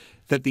fact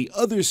that the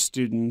other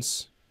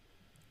students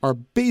are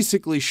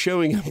basically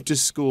showing up to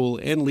school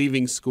and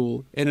leaving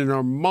school in an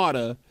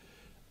armada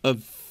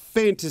of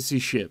fantasy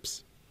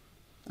ships.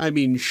 I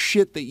mean,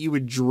 shit that you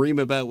would dream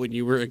about when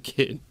you were a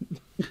kid.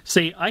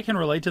 See, I can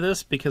relate to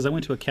this because I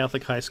went to a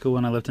Catholic high school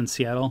when I lived in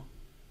Seattle,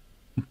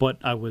 but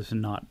I was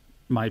not.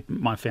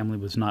 My family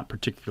was not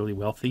particularly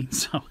wealthy,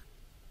 so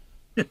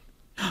the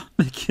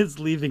kids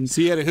leaving.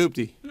 So you had a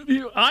hoopty.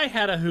 I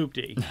had a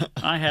hoopty.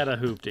 I had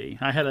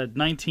a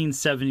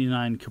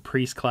 1979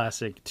 Caprice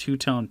Classic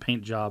two-tone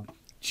paint job.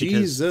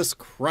 Jesus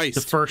Christ.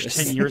 The first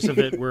 10 years of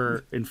it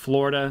were in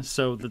Florida,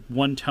 so the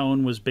one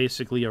tone was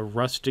basically a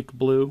rustic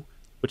blue,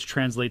 which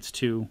translates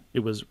to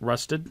it was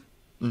rusted.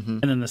 Mm-hmm.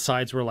 And then the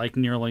sides were like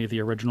nearly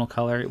the original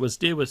color. It was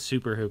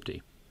super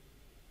hoopty.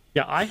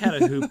 Yeah, I had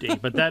a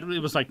hoopty, but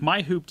it was like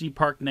my hoopty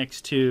parked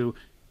next to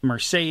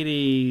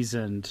Mercedes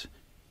and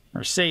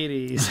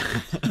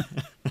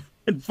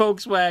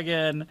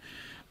Volkswagen,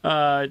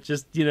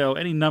 just, you know,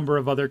 any number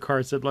of other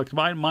cars that looked.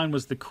 Mine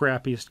was the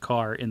crappiest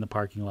car in the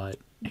parking lot.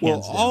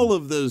 Well, all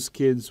of those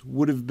kids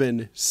would have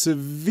been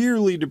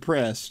severely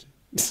depressed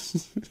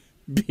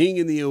being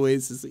in the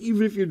Oasis.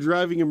 Even if you're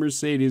driving a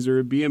Mercedes or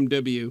a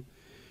BMW,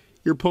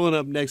 you're pulling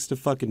up next to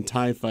fucking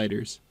TIE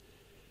fighters.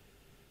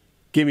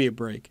 Give me a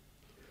break.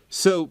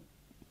 So,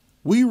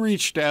 we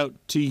reached out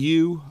to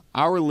you,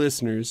 our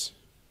listeners,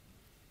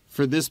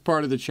 for this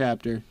part of the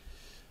chapter.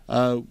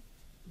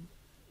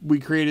 We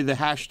created the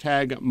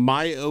hashtag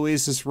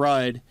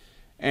MyOasisRide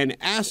and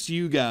asked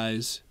you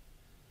guys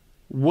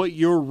what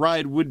your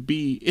ride would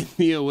be in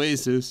the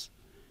Oasis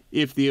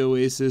if the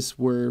Oasis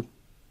were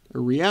a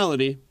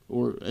reality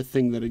or a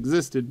thing that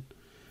existed.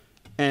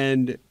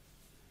 And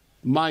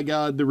my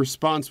God, the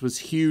response was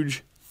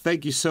huge.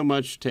 thank you so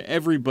much to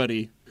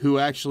everybody who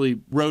actually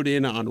wrote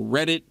in on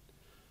Reddit,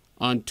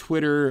 on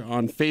Twitter,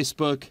 on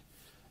Facebook.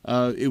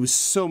 It was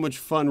so much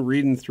fun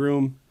reading through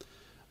them.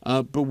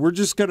 But we're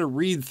just going to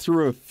read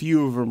through a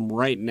few of them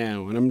right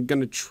now, and I'm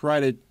going to try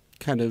to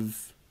kind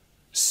of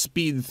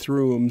speed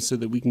through them so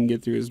that we can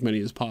get through as many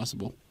as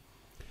possible.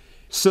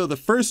 So the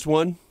first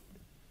one,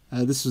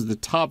 this is the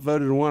top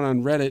voted one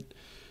on Reddit,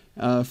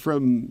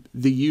 from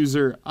the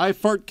user I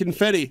Fart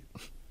Confetti.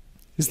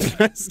 Is the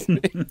guy's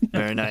name.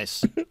 Very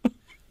nice.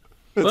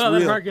 Well, that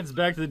real. harkens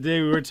back to the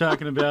day we were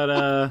talking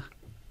about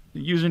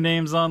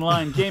usernames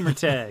online, gamer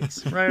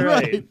tags.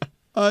 Right.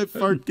 I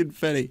Fart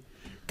Confetti.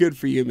 Good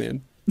for you,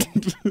 man.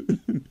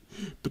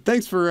 But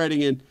thanks for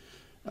writing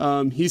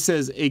in. He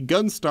says, a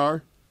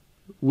Gunstar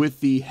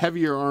with the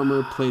heavier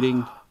armor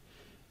plating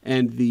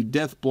and the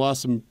Death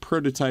Blossom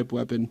prototype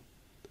weapon.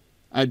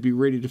 I'd be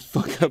ready to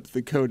fuck up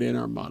the Codan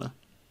Armada.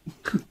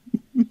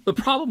 The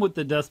problem with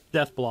the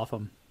Death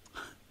Blossom.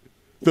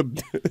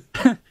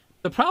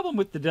 The problem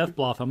with the Death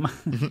Blossom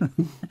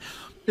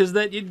is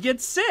that you'd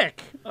get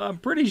sick. I'm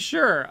pretty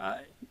sure.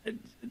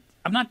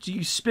 I'm not. Do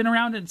you spin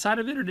around inside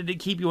of it, or did it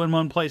keep you in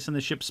one place and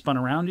the ship spun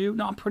around you?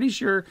 No, I'm pretty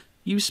sure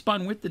you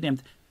spun with the damn.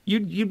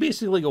 You'd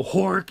basically go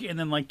hork, and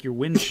then like your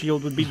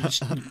windshield would be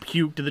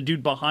puked. To the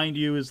dude behind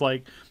you is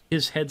like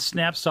his head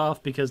snaps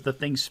off because the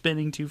thing's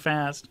spinning too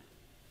fast.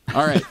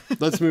 All right,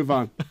 let's move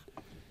on.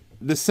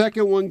 The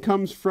second one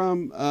comes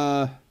from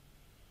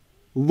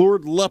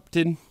Lord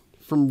Lupton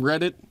from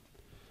Reddit.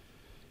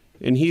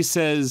 And he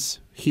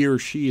or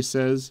she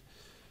says,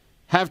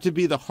 have to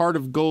be the heart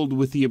of gold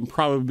with the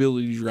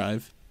improbability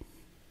drive.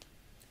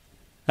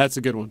 That's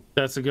a good one.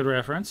 That's a good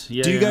reference.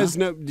 Yeah. Do you guys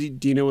know,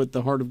 do you know what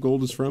the heart of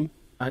gold is from?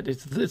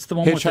 It's the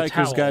one with the towel.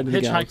 Hitchhiker's Guide to the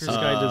Hitchhiker's Galaxy.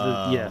 Guide to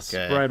the... Yes,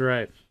 okay.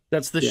 right.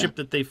 That's the ship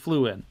that they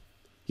flew in.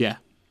 Yeah.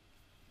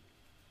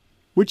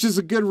 Which is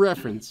a good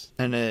reference.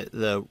 And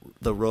the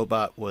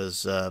robot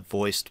was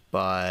voiced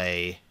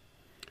by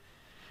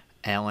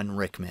Alan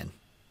Rickman.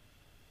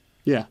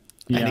 Yeah.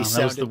 Yeah, and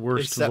that was the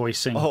worst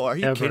voicing. Oh, are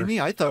you ever. kidding me?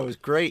 I thought it was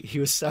great. He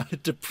was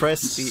sounded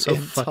depressed the So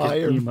fucking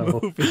entire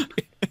emo. movie.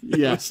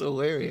 Yeah. It was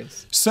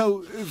hilarious.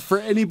 So for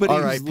anybody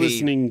who's R.I.P.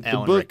 listening,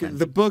 Alan the Rickman.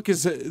 book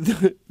is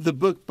the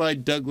book by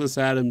Douglas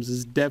Adams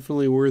is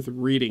definitely worth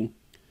reading.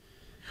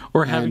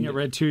 Or having it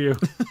read to you.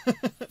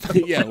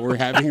 Yeah, we're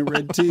having it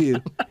read to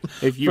you.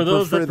 If you For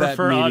those prefer that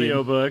prefer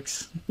medium.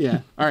 audiobooks.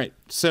 Yeah. All right.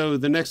 So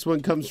the next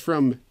one comes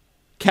from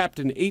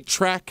Captain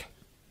 8-Track.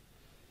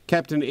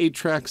 Captain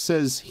 8-Track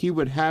says he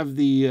would have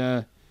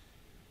the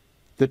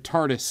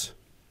TARDIS.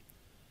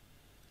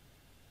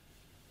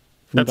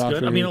 From That's Doctor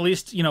good. I mean, Who. at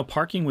least,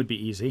 parking would be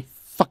easy.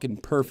 Fucking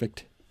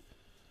perfect.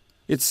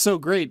 It's so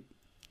great.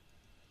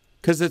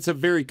 Because it's a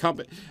very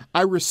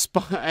I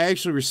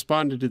actually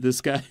responded to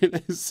this guy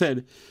and I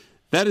said,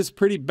 that is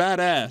pretty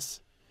badass.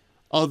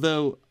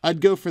 Although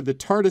I'd go for the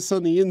TARDIS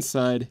on the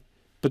inside,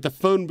 but the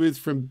phone booth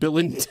from Bill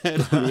and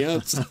Ted on the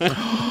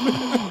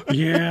outside.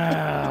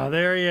 Yeah,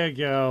 there you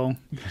go.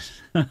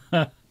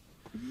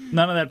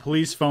 None of that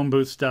police phone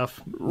booth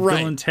stuff. Right.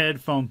 Bill and Ted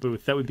phone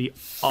booth. That would be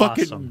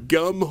Fucking awesome.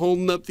 gum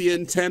holding up the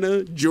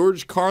antenna.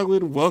 George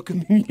Carlin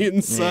welcoming you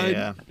inside.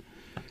 Yeah.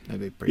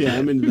 That'd be pretty Yeah, good.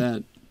 I'm into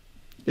that.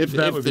 If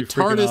That if would the be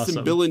freaking TARDIS awesome.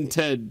 and Bill and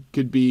Ted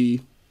could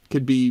be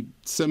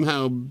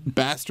somehow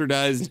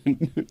bastardized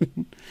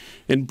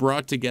and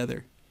brought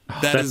together,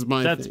 that is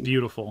my That's thing.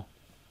 beautiful.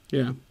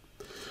 Yeah.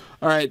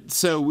 All right,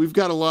 so we've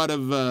got a lot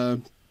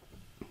of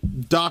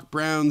Doc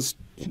Brown's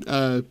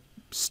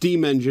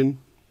steam engine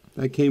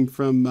that came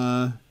from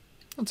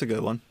That's a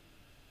good one.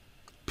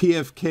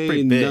 PFK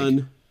Pretty and big.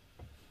 Nunn.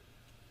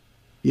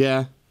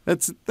 Yeah,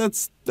 that's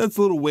a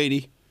little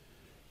weighty.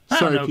 I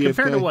Sorry, don't know.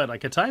 Compared PFK. to what?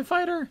 Like a TIE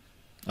fighter?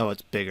 Oh,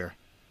 it's bigger.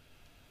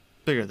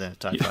 Bigger than a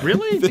TIE fighter.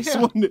 Really? This Yeah.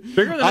 one,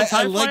 Bigger than a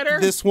TIE I like fighter?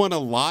 this one a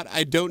lot.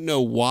 I don't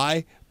know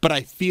why, but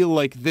I feel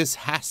like this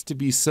has to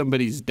be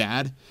somebody's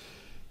dad.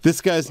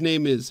 This guy's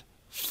name is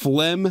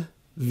Flem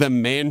the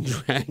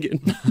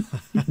Mandragon.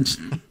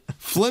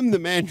 Flem the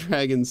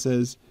Mandragon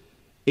says,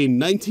 a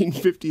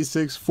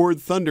 1956 Ford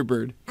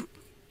Thunderbird.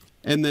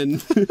 And then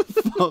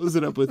follows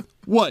it up with,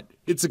 what?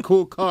 It's a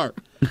cool car.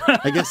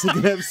 I guess it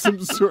could have some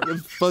sort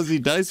of fuzzy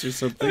dice or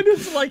something.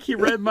 It's like he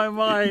read my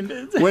mind.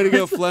 It's Way to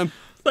go, Flem.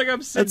 like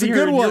I'm sitting That's a here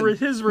good and one.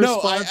 his No,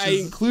 response I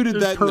is included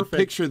that in the perfect.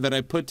 picture that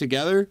I put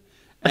together,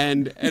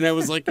 and I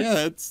was like, yeah,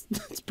 that's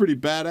pretty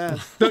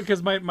badass.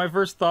 Because my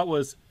first thought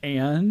was,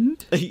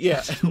 and Yeah.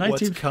 What's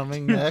 19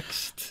 coming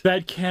next?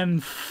 that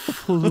can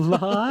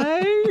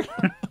fly?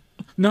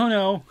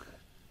 No.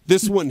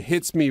 This one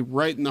hits me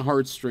right in the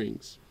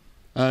heartstrings.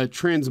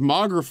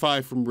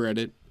 Transmogrify from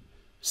Reddit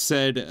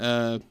said,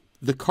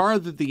 the car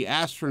that the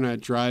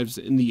astronaut drives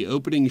in the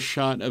opening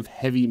shot of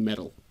Heavy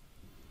Metal.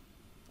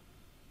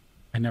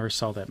 I never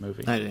saw that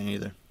movie. I didn't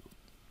either.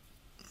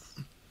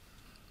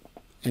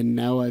 And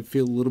now I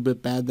feel a little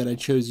bit bad that I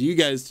chose you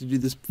guys to do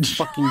this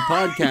fucking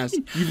podcast.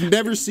 You've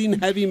never seen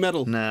Heavy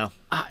Metal. No.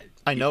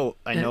 I know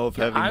of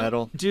heavy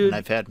metal, Dude, and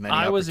I've had many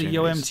I was a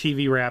Yo opportunities.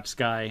 MTV Raps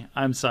guy.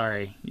 I'm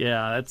sorry.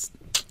 Yeah, that's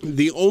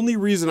The only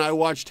reason I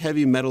watched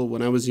heavy metal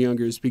when I was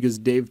younger is because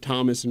Dave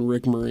Thomas and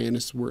Rick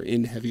Moranis were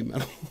in heavy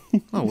metal.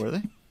 Oh, were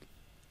they?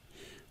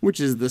 Which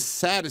is the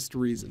saddest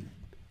reason.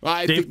 Well,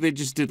 I think they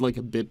just did like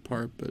a bit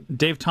part, but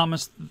Dave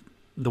Thomas,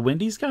 the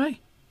Wendy's guy?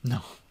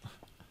 No.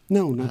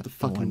 no, not the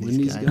fucking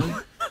Wendy's guy.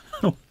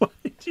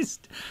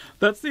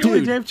 That's the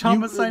only Dave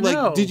Thomas I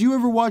know. Did you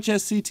ever watch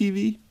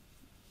SCTV?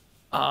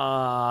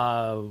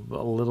 A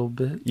little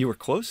bit. You were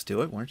close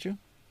to it, weren't you?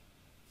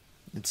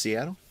 In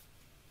Seattle?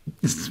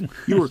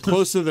 You were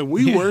closer than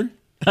we were.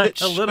 A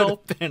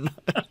little.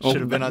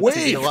 Should have been on way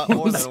TV a lot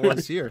more than it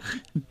was here.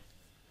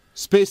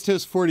 Space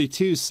Toast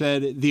 42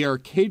 said, the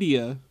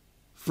Arcadia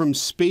from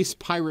Space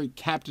Pirate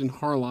Captain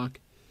Harlock.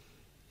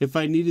 If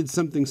I needed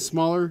something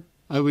smaller,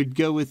 I would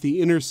go with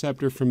the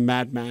Interceptor from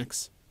Mad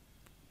Max.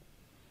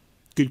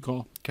 Good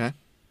call. Okay.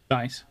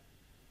 Nice.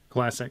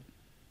 Classic.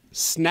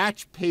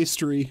 Snatch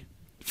Pastry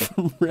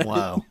from Reddit.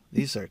 Wow.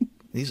 These are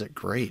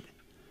great.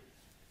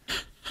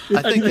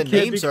 I think the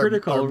names are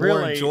more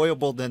really.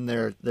 enjoyable than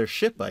their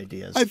ship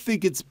ideas. I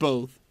think it's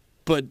both.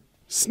 But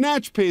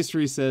Snatch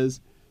Pastry says,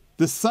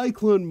 the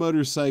Cyclone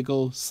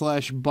motorcycle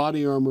 /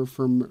 body armor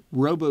from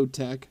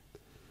Robotech,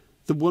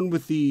 the one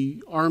with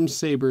the arm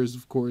sabers,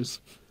 of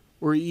course,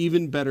 or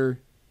even better,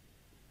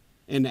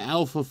 an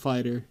Alpha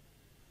Fighter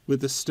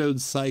with a stowed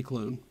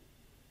Cyclone.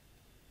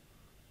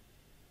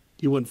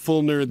 You went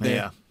full nerd there.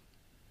 Yeah.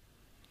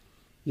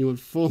 You went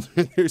full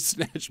nerd there,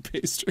 Snatch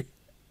Pastry.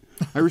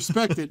 I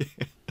respect it.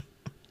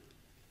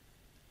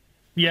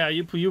 Yeah,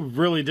 you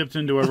really dipped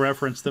into a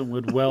reference that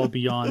would well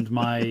beyond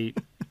my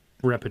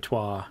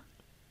repertoire.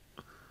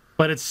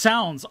 But it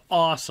sounds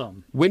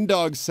awesome.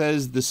 Windog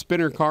says the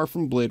spinner car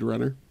from Blade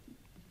Runner.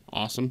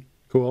 Awesome.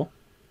 Cool.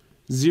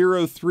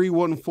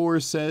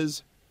 0314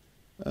 says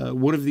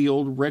one of the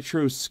old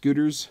retro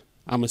scooters.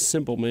 I'm a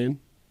simple man.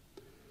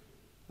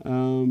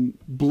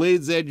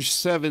 Blade's Edge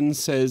 7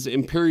 says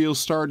Imperial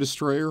Star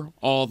Destroyer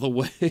all the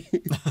way.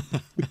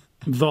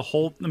 The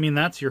whole, I mean,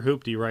 that's your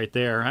hoopty right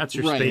there. That's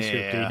your Right. space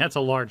Yeah. hoopty. That's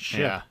a large ship.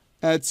 Yeah.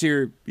 That's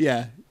your,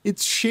 yeah.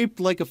 It's shaped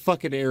like a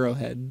fucking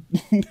arrowhead.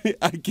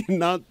 I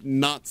cannot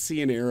not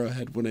see an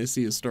arrowhead when I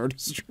see a Star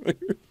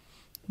Destroyer.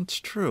 That's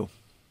true.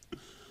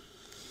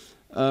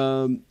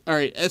 All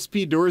right.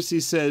 SP Dorsey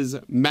says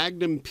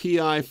Magnum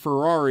PI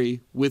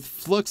Ferrari with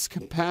flux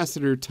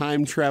capacitor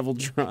time travel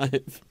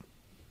drive.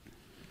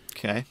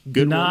 Okay.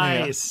 Good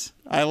Nice.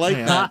 one. I like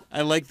Yeah. that.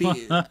 I like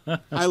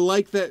the. I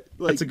like that.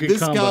 Like That's a good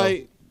this combo.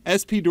 guy,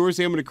 SP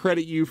Dorsey. I'm going to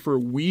credit you for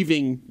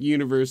weaving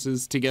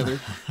universes together,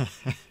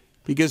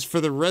 because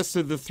for the rest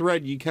of the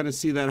thread, you kind of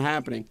see that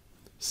happening.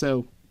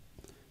 So,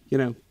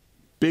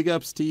 big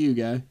ups to you,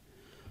 guy.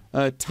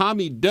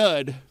 Tommy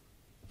Dudd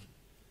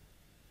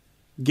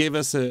gave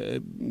us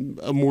a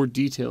more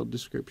detailed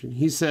description.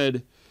 He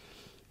said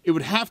it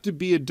would have to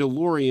be a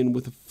DeLorean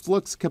with a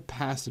flux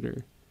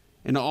capacitor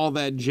and all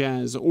that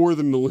jazz, or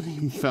the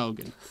Millennium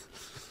Falcon.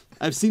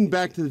 I've seen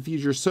Back to the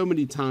Future so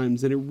many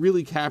times, and it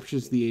really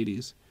captures the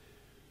 80s,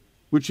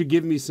 which would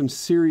give me some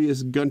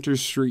serious Gunter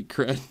Street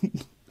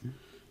cred.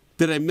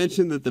 Did I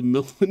mention that the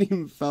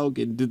Millennium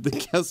Falcon did the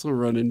Kessel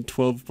Run in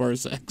 12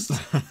 parsecs?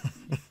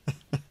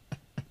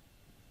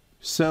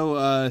 So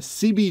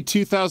CB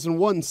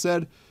 2001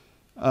 said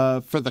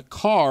for the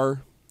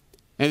car,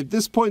 and at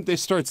this point they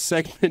start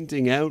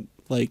segmenting out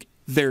like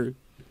their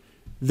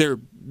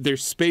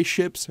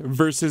spaceships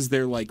versus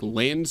their like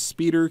land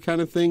speeder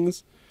kind of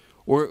things,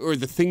 or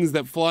the things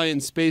that fly in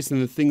space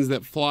and the things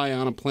that fly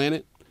on a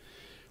planet,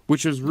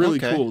 which was really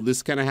cool.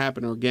 This kind of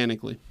happened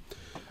organically.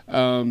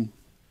 But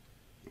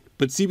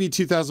CB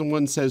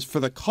 2001 says for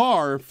the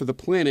car, for the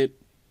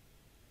planet,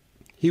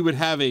 he would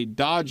have a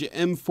Dodge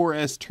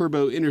M4S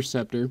Turbo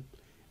Interceptor,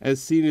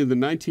 as seen in the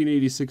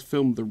 1986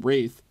 film The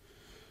Wraith,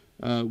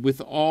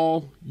 with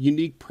all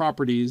unique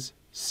properties,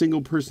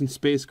 single-person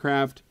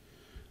spacecraft,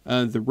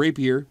 the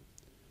Rapier,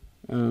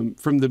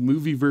 from the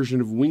movie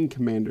version of Wing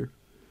Commander,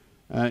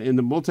 and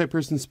the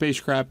multi-person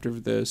spacecraft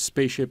of the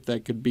spaceship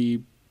that could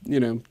be,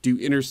 do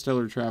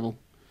interstellar travel,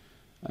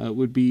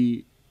 would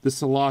be the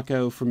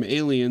Sulaco from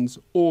Aliens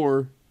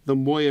or the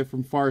Moya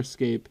from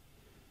Farscape,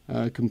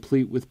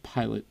 complete with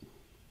pilot.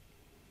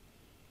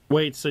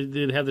 Wait, so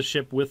did it have the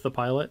ship with the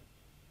pilot?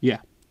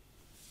 Yeah.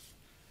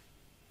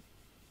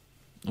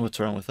 What's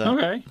wrong with that?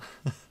 Okay.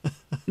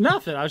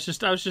 Nothing. I was just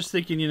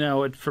thinking,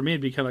 for me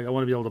it'd be kind of like I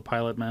want to be able to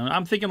pilot my own.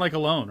 I'm thinking like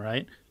alone,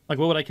 right? Like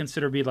what would I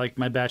consider be like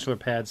my bachelor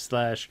pad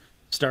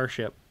 /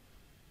 starship?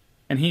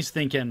 And he's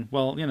thinking,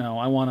 well,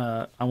 I want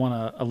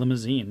a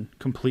limousine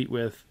complete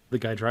with the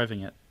guy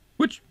driving it,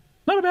 which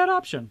not a bad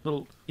option. A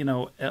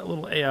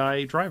little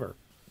AI driver,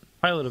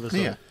 pilot of his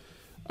own. Yeah.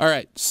 All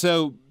right.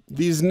 So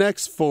these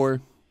next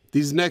four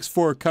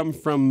come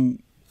from,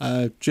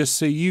 just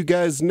so you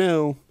guys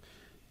know,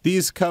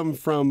 these come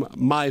from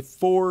my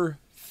 4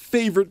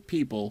 favorite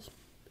people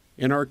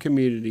in our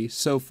community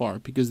so far,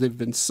 because they've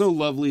been so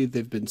lovely,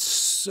 they've been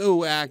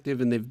so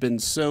active, and they've been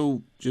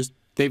so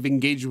they've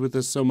engaged with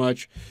us so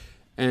much.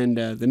 And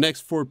the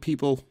next 4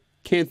 people,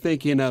 can't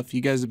thank you enough.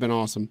 You guys have been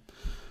awesome.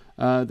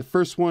 The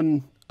first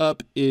one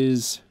up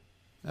is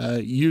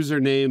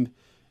username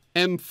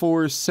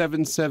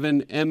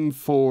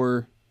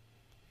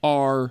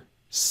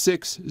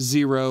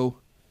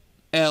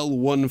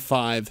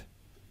M477M4R60L15.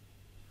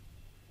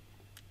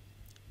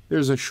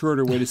 There's a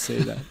shorter way to say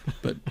that,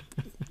 but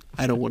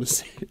I don't want to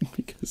say it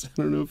because I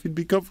don't know if you'd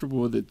be comfortable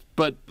with it.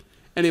 But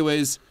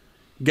anyways,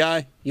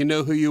 Guy, you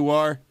know who you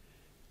are.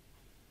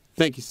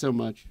 Thank you so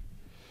much.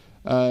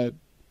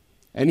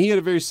 And he had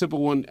a very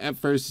simple one at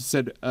first. He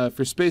said,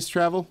 for space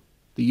travel,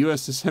 the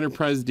USS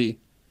Enterprise D.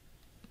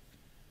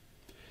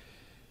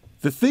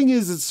 The thing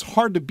is, it's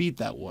hard to beat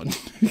that one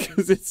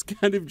because it's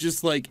kind of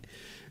just like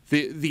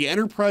the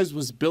Enterprise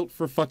was built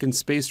for fucking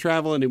space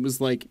travel, and it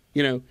was like,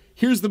 you know,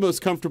 here's the most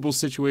comfortable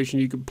situation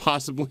you could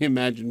possibly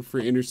imagine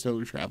for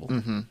interstellar travel.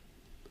 Mm-hmm.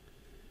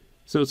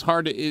 So it's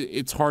hard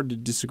to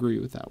disagree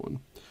with that one.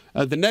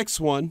 The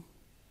next one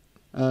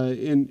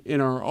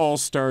in our All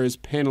Stars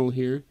panel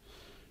here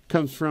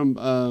comes from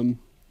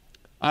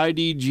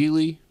ID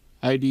Geely,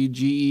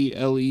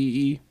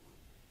 IDGELEE.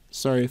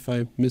 Sorry if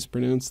I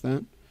mispronounced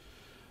that.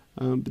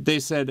 But they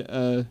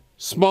said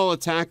small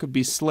attack would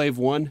be Slave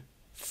 1.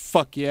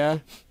 Fuck yeah.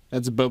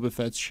 That's Boba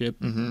Fett's ship,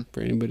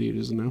 for anybody who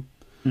doesn't know.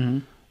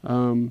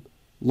 Mm-hmm.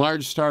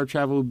 Large star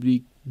travel would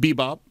be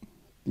Bebop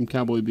from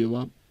Cowboy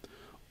Bebop.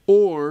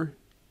 Or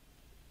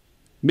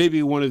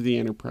maybe one of the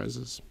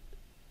Enterprises.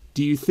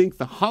 Do you think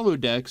the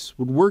holodecks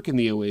would work in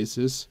the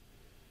Oasis?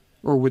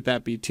 Or would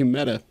that be too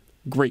meta?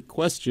 Great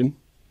question.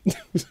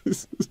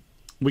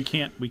 We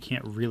can't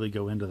really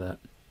go into that.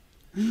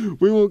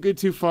 We won't get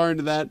too far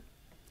into that.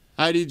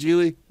 ID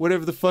Geely,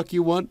 whatever the fuck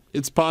you want,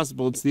 it's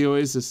possible. It's the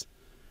Oasis.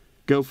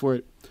 Go for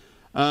it.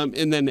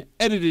 And then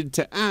edited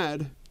to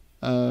add,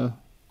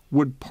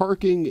 would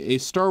parking a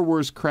Star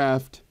Wars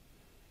craft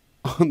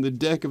on the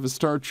deck of a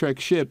Star Trek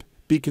ship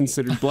be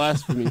considered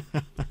blasphemy?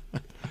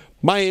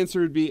 My answer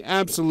would be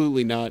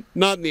absolutely not.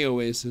 Not in the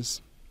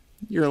Oasis.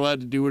 You're allowed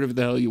to do whatever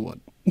the hell you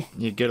want.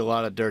 You'd get a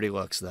lot of dirty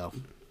looks, though.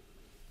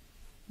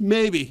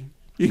 Maybe.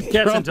 You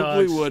Cats and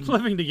probably dogs would.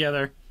 living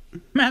together.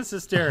 Mass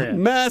hysteria.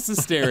 Mass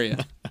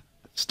hysteria.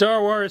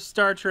 Star Wars,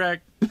 Star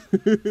Trek,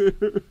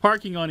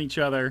 parking on each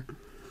other,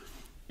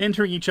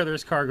 entering each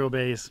other's cargo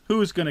bays.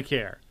 Who's going to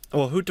care?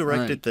 Well, who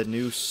directed the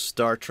new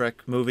Star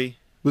Trek movie?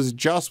 Was it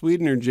Joss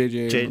Whedon or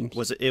J.J.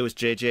 Abrams? It was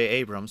J.J.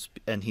 Abrams,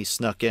 and he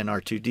snuck in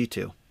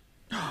R2-D2.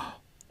 Oh,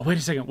 wait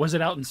a second. Was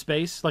it out in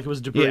space? Like it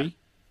was debris?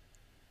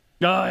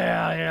 Yeah. Oh,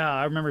 yeah.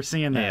 I remember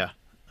seeing that.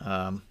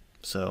 Yeah.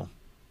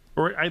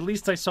 Or at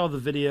least I saw the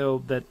video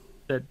that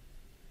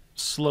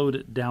slowed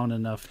it down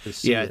enough to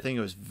see I it. think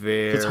it was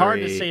very... It's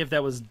hard to say if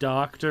that was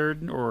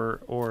doctored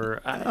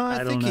or I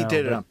don't think know. he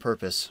did it on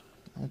purpose.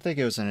 I think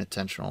it was an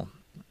intentional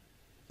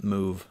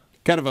move.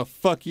 Kind of a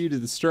fuck you to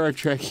the Star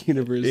Trek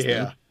universe. Yeah.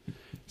 There.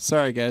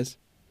 Sorry, guys.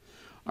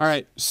 All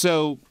right,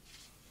 so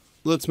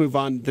let's move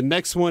on. The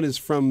next one is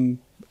from,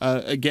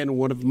 again,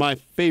 one of my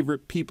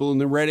favorite people in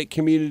the Reddit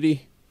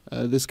community.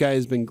 This guy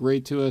has been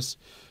great to us.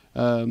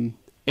 A.M.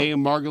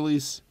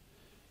 Margulies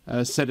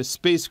said a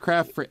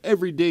spacecraft for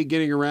every day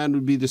getting around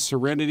would be the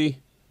Serenity.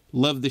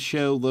 Love the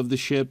show, love the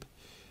ship.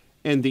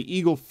 And the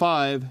Eagle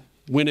 5,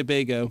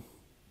 Winnebago.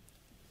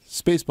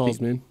 Spaceballs,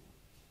 man.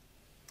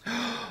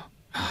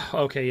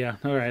 Okay, yeah.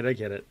 All right, I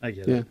get it.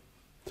 Yeah.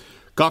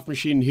 Golf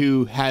Machine,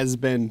 who has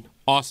been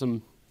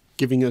awesome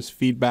giving us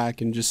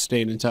feedback and just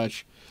staying in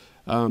touch,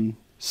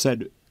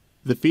 said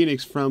the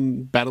Phoenix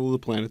from Battle of the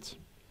Planets,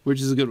 which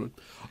is a good one.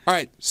 All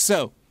right,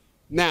 so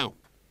now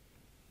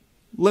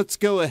let's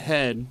go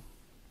ahead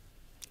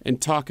and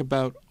talk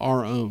about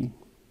our own.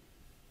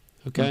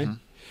 Okay? Mm-hmm.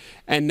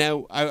 And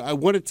now I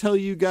want to tell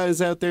you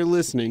guys out there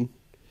listening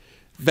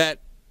that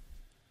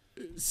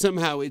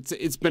somehow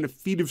it's been a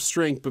feat of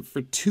strength, but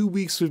for 2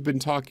 weeks we've been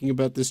talking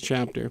about this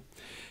chapter.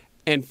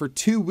 And for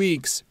 2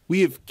 weeks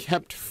we have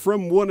kept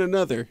from one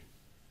another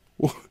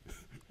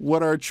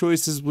what our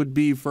choices would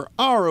be for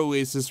our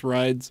Oasis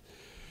rides.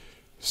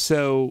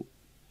 So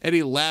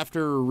any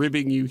laughter or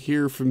ribbing you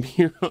hear from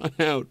here on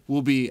out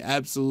will be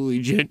absolutely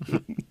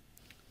genuine.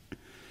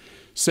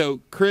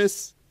 So,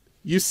 Chris,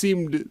 you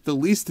seemed the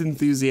least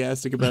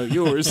enthusiastic about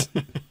yours.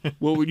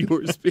 What would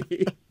yours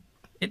be?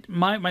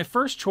 My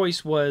first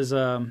choice was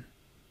the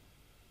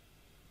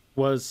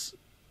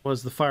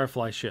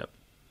Firefly ship,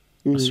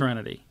 the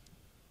Serenity.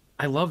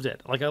 I loved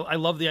it. Like I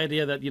love the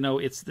idea that, you know,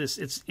 it's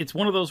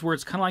one of those where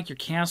it's kind of like your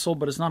castle,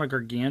 but it's not a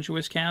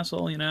gargantuous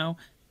castle. You know,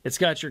 it's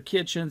got your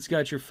kitchen, it's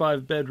got your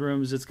 5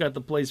 bedrooms, it's got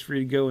the place for you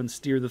to go and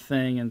steer the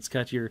thing, and it's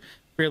got your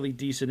fairly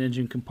decent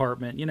engine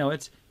compartment. You know,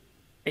 it's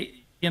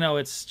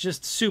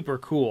just super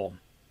cool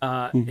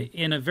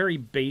in a very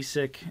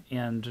basic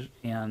and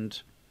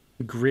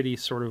gritty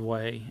sort of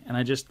way, and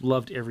I just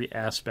loved every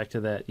aspect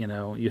of that. You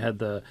know, you had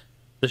the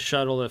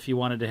shuttle if you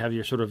wanted to have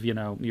your sort of, you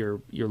know,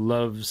 your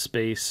love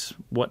space,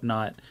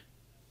 whatnot,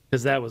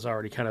 because that was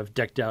already kind of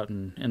decked out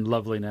in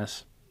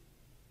loveliness.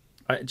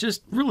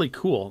 Just really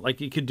cool.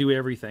 Like, it could do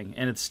everything,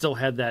 and it still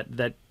had that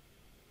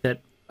it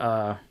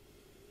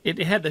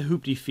had the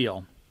hoopty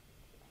feel.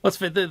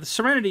 The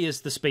Serenity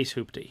is the space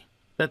hoopty.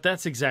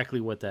 That's exactly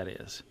what that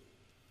is.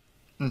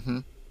 Mm-hmm.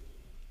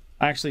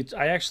 I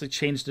actually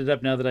changed it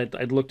up now that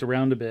I'd looked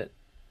around a bit.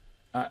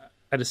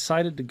 I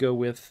decided to go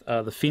with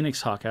the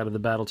Phoenix Hawk out of the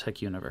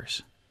BattleTech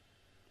universe.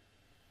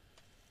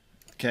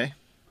 Okay.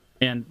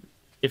 And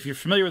if you're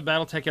familiar with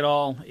BattleTech at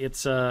all,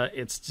 it's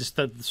just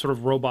that sort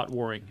of robot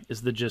warring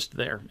is the gist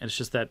there. And it's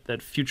just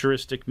that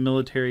futuristic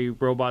military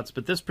robots.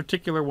 But this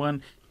particular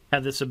one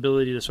had this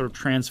ability to sort of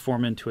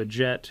transform into a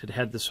jet. It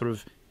had this sort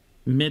of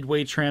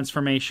midway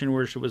transformation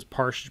where it was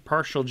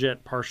partial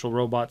jet, partial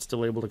robot,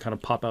 still able to kind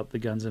of pop out the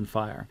guns and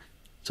fire.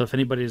 So if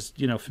anybody's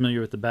familiar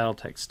with the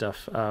BattleTech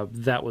stuff,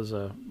 that was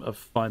a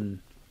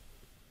fun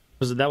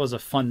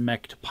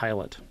mech to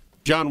pilot.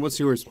 John, what's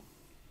yours?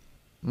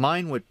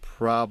 Mine would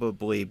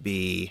probably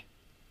be,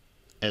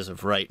 as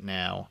of right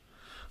now,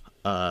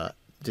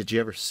 did you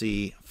ever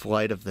see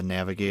Flight of the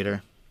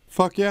Navigator?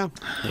 Fuck yeah.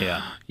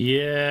 Yeah.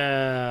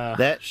 Yeah.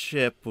 That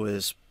ship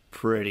was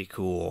pretty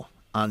cool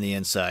on the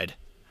inside.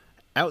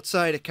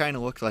 Outside, it kind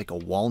of looked like a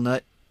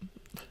walnut,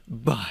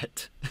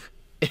 but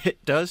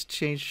it does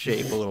change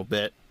shape a little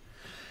bit.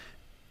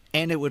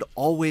 And it would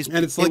always...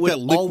 And it's like that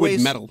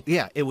liquid metal.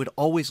 Yeah, it would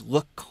always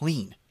look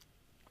clean.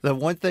 The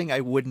one thing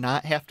I would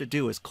not have to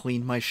do is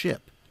clean my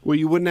ship. Well,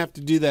 you wouldn't have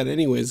to do that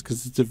anyways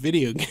because it's a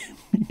video game.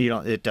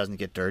 It doesn't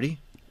get dirty?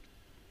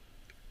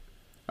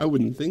 I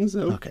wouldn't think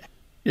so. Okay.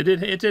 It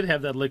did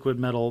have that liquid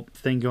metal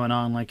thing going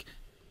on, like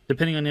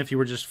depending on if you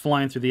were just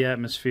flying through the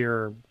atmosphere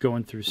or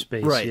going through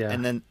space. Right, yeah.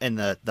 and then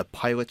the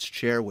pilot's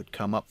chair would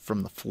come up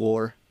from the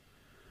floor.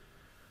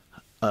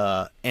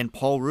 And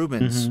Paul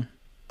Rubens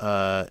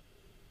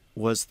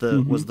was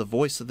the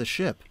voice of the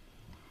ship.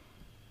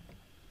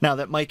 Now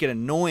that might get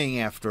annoying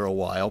after a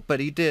while, but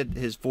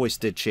his voice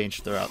did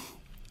change throughout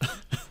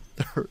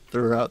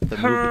the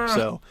movie.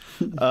 So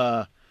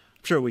I'm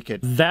sure we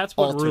could. That's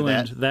what alter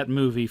ruined that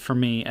movie for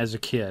me as a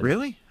kid.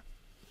 Really?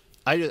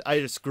 I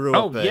just grew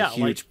up a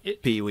huge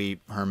like Pee Wee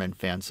Herman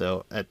fan,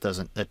 so that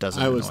doesn't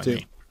I was annoy too.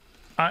 me.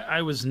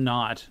 I was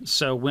not.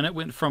 So when it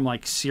went from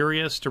like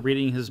serious to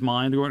reading his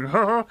mind, going,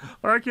 "Ha,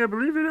 I can't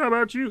believe it. How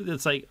about you?"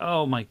 It's like,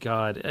 oh my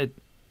god.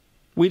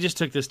 We just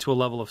took this to a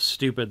level of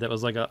stupid that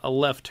was like a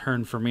left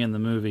turn for me in the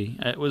movie.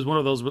 It was one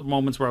of those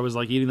moments where I was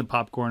like eating the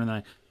popcorn and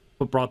I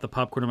brought the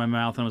popcorn in my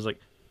mouth and I was like,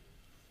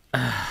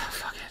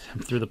 fuck it.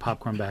 And threw the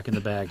popcorn back in the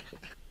bag.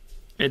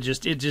 It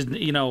just, it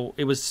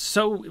was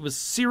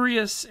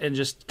serious and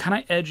just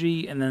kind of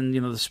edgy. And then,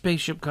 the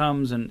spaceship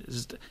comes and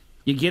just,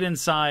 you get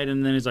inside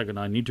and then he's like,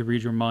 I need to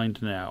read your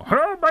mind now.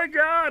 Oh my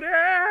God.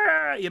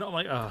 Ah! I'm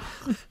like, oh,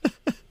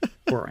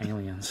 poor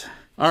aliens.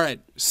 All right.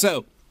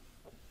 So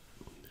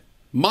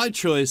my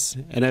choice,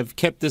 and I've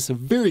kept this a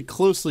very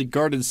closely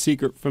guarded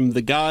secret from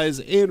the guys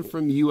and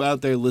from you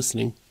out there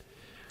listening.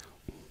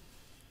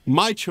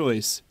 My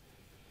choice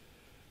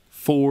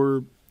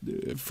for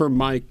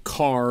my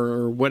car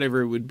or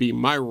whatever it would be,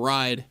 my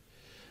ride,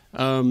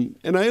 and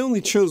I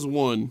only chose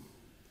one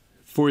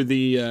for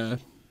the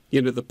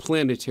the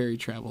planetary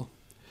travel.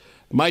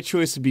 My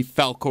choice would be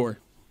Falkor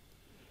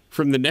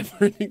from the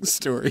Neverending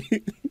Story.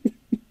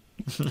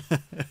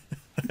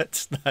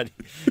 That's not.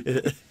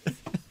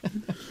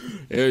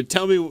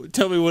 Tell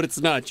me what it's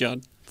not,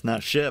 John. It's not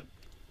a ship.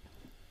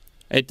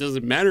 It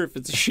doesn't matter if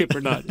it's a ship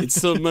or not. It's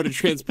still a mode of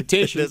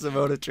transportation. It is a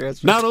mode of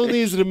transportation. Not only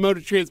is it a mode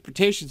of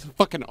transportation, it's a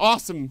fucking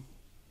awesome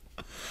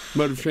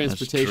mode of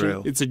transportation. That's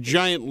true. It's a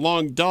giant,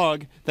 long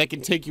dog that can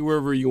take you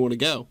wherever you want to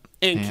go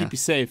and keep you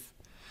safe.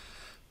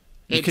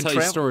 And tell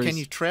you stories. Can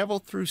you travel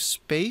through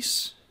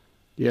space?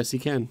 Yes, you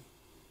can.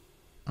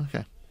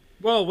 Okay.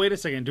 Well, wait a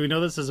second. Do we know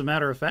this as a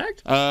matter of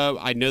fact?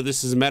 I know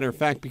this is a matter of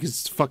fact because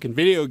it's a fucking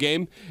video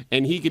game,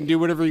 and he can do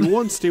whatever he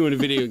wants to in a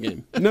video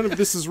game. None of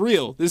this is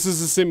real. This is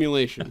a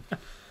simulation.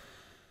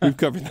 We've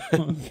covered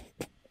that.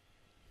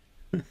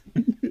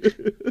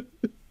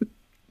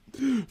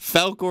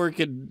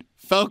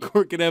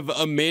 Falkor could have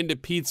Amanda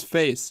Pete's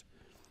face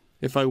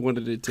if I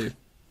wanted it to.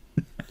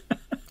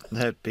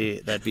 That'd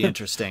be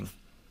interesting.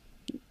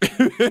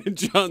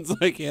 John's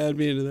like, yeah, I'd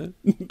be into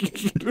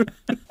that.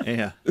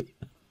 Yeah.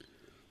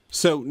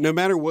 So no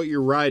matter what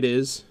your ride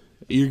is,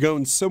 you're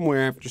going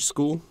somewhere after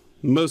school.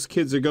 Most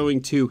kids are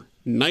going to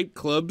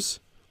nightclubs,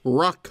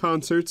 rock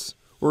concerts,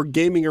 or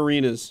gaming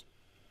arenas.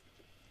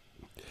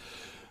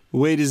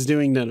 Wade is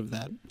doing none of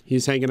that.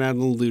 He's hanging out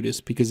on Ludus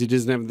because he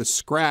doesn't have the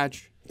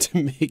scratch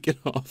to make it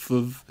off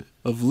of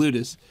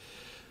Ludus.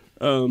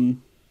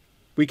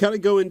 We kind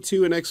of go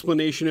into an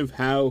explanation of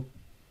how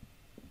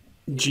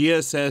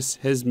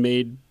GSS has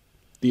made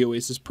the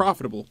Oasis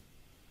profitable.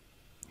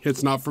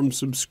 It's not from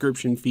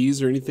subscription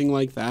fees or anything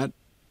like that.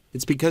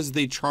 It's because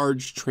they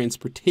charge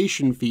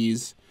transportation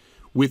fees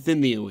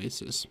within the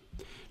Oasis.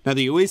 Now,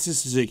 the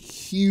Oasis is a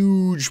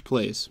huge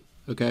place,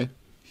 okay?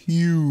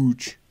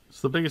 Huge.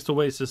 It's the biggest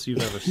oasis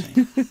you've ever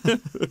seen.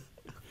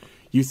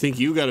 You think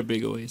you got a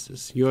big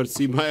Oasis. You ought to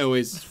see my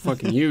Oasis. It's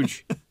fucking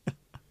huge.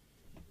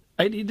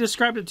 He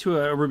described it to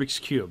a Rubik's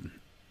Cube,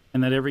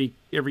 and that every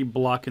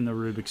block in the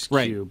Rubik's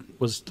Cube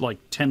was like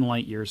 10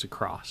 light years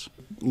across.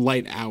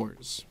 Light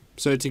hours.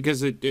 So it's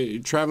because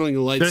traveling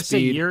at light Did I say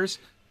speed... years?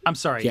 I'm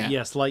sorry. Yeah.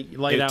 Yes, light It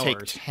would hours. take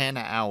 10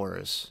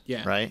 hours.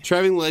 Yeah. Right?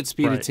 Traveling light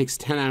speed, Right. it takes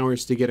 10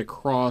 hours to get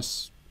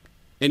across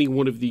any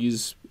one of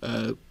these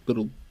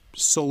little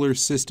solar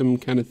system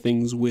kind of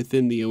things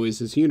within the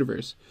OASIS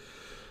universe.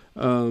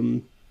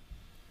 And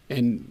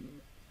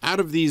out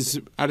of these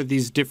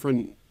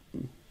different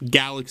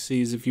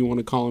galaxies, if you want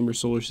to call them, or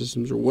solar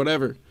systems or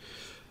whatever,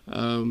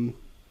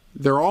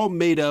 they're all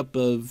made up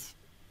of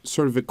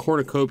sort of a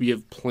cornucopia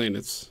of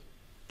planets.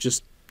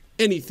 Just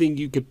anything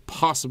you could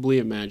possibly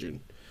imagine.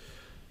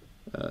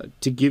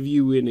 To give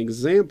you an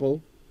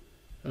example,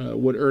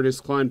 what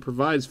Ernest Cline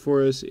provides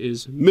for us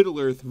is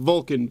Middle-earth,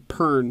 Vulcan,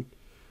 Pern,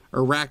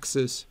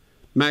 Araxis,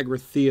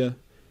 Magrathea,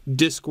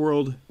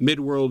 Discworld,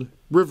 Midworld,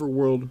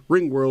 Riverworld,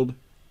 Ringworld,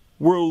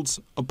 worlds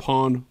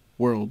upon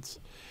worlds.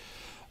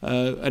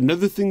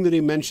 Another thing that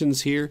he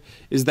mentions here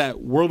is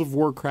that World of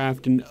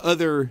Warcraft and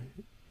other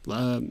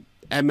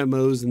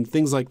MMOs and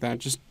things like that,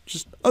 just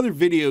other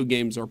video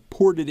games, are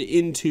ported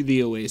into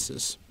the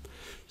OASIS.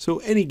 So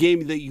any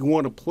game that you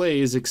want to play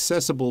is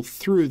accessible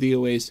through the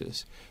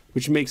OASIS,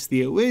 which makes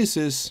the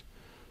OASIS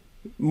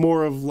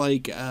more of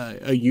like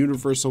a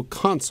universal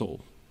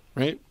console,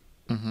 right?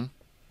 Mm-hmm.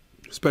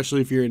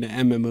 Especially if you're into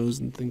MMOs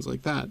and things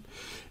like that.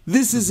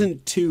 This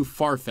isn't too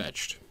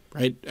far-fetched,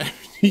 right?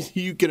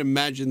 You can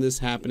imagine this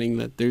happening,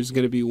 that there's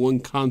going to be one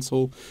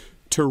console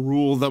to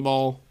rule them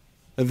all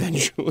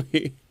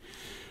eventually.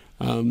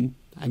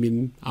 I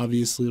mean,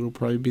 obviously it'll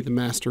probably be the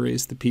master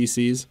race, the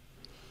PCs.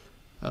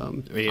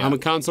 Yeah. I'm a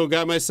console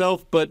guy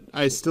myself, but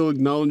I still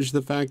acknowledge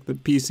the fact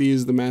that PC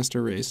is the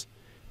master race.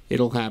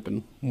 It'll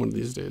happen one of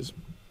these days.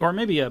 Or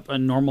maybe a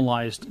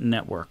normalized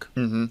network.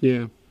 Mm-hmm.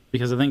 Yeah.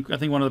 Because I think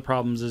one of the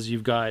problems is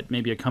you've got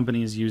maybe a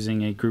company is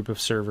using a group of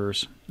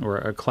servers or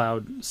a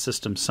cloud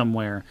system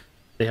somewhere.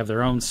 They have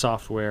their own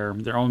software,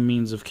 their own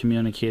means of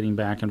communicating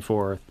back and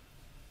forth,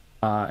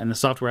 and the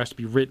software has to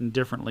be written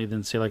differently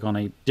than, say, like on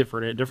a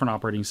different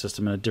operating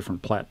system and a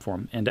different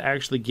platform. And to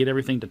actually get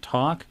everything to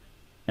talk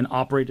and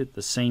operate at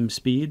the same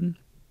speed,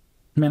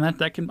 man,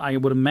 that can, I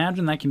would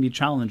imagine that can be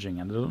challenging.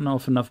 And I don't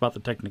know enough about the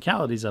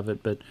technicalities of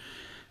it, but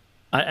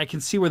I can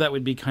see where that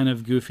would be kind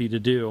of goofy to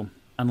do,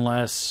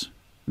 unless,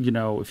 you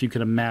know, if you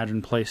could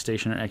imagine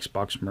PlayStation and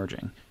Xbox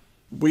merging.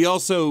 We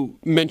also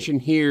mention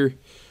here,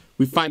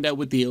 we find out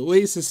what the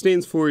OASIS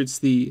stands for. It's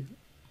the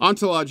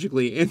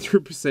ontologically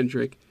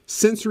anthropocentric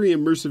sensory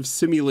immersive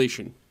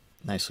simulation.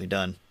 Nicely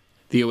done.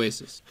 The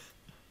OASIS.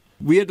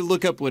 We had to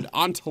look up what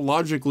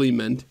ontologically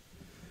meant.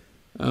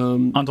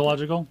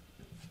 Ontological?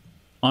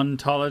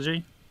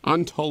 Ontology?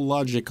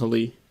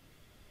 Ontologically.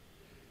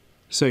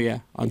 So yeah,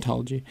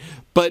 ontology.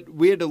 But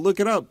we had to look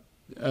it up.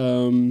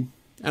 And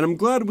I'm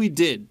glad we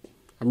did.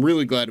 I'm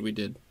really glad we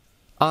did.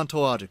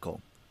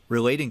 Ontological,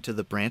 relating to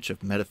the branch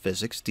of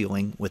metaphysics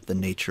dealing with the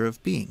nature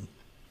of being.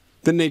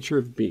 The nature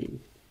of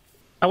being.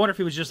 I wonder if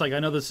he was just like, I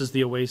know this is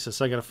the OASIS,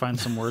 I gotta find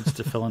some words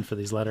to fill in for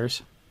these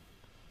letters.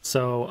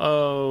 So,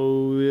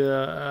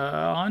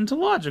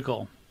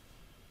 ontological.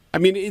 I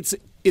mean,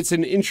 it's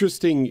an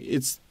interesting,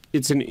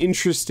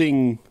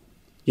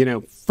 you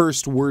know,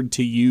 first word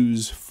to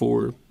use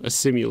for a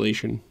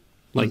simulation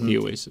like the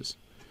OASIS.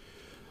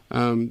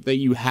 That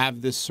you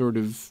have this sort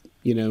of,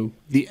 you know,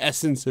 the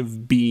essence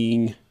of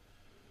being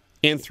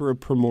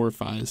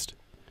anthropomorphized,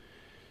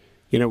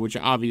 you know, which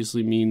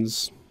obviously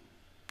means,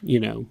 you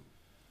know,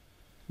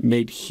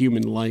 made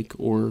human-like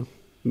or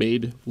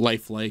made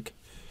lifelike.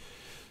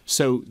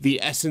 So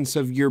the essence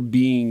of your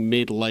being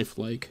made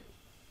lifelike.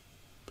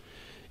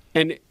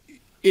 And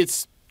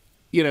it's,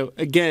 you know,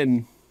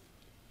 again,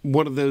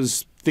 one of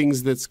those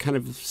things that's kind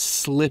of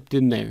slipped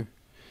in there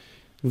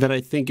that I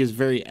think is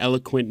very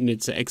eloquent in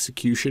its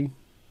execution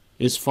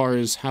as far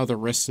as how the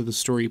rest of the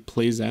story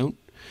plays out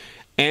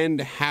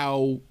and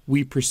how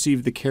we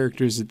perceive the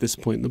characters at this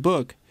point in the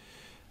book.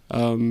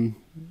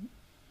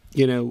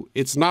 You know,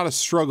 it's not a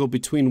struggle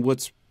between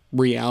what's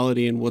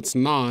reality and what's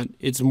not.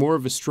 It's more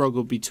of a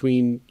struggle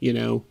between, you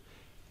know,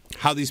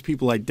 how these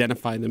people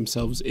identify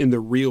themselves in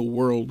the real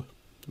world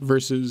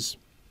versus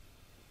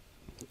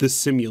the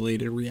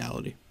simulated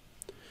reality.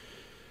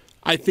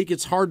 I think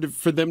it's hard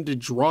for them to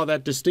draw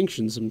that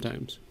distinction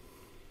sometimes.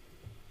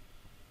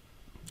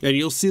 And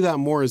you'll see that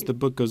more as the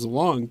book goes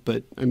along,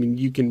 but I mean,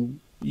 you can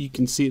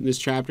see it in this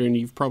chapter, and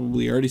you've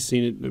probably already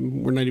seen it.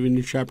 And we're not even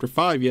in chapter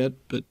 5 yet,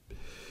 but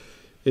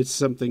it's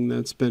something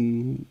that's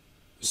been,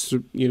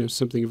 you know,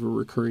 something of a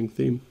recurring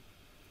theme.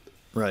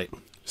 Right.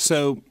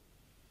 So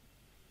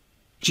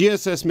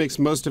GSS makes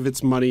most of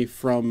its money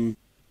from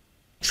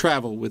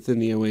travel within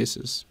the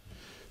OASIS.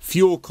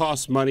 Fuel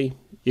costs money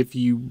if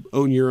you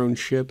own your own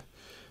ship.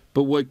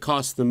 But what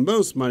costs the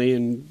most money,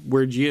 and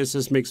where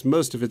GSS makes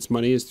most of its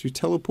money, is through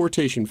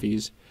teleportation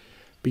fees.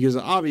 Because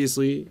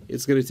obviously,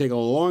 it's going to take a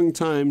long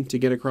time to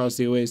get across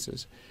the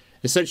OASIS.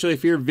 Essentially,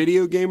 if you're a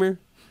video gamer,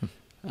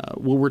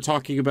 what we're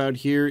talking about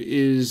here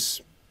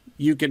is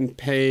you can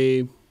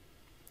pay,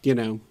 you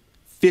know,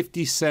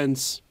 50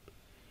 cents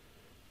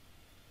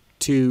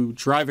to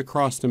drive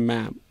across the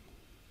map.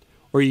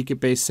 Or you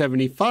could pay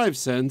 75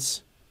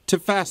 cents to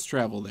fast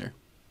travel there.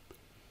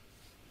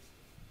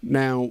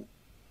 Now,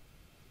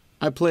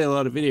 I play a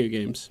lot of video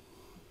games.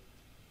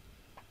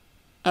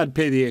 I'd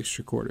pay the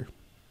extra quarter.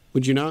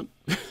 Would you not?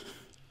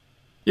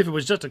 If it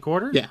was just a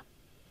quarter? Yeah.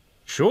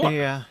 Sure.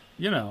 Yeah.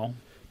 You know.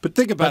 But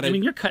think about But, it. I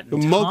mean, you're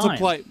cutting time.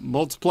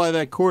 Multiply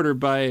that quarter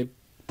by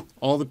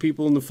all the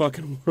people in the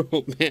fucking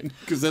world, man.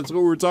 Because that's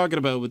what we're talking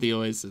about with the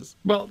OASIS.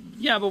 Well,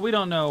 yeah, but we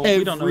don't know. Every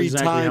We don't know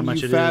exactly how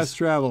much time you it fast is.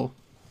 travel.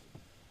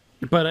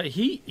 But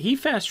he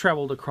fast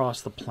traveled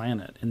across the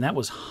planet, and that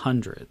was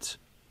hundreds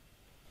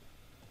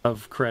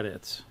of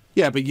credits.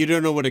 Yeah, but you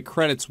don't know what a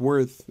credit's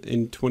worth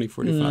in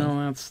 2045.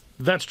 No,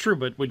 that's true.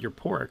 But when you're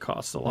poor, it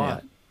costs a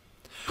lot.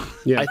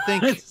 Yeah.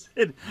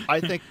 I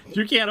think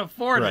You can't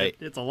afford Right.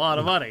 it. It's a lot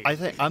of money. I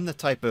think I'm the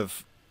type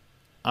of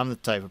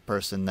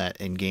person that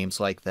in games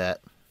like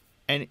that,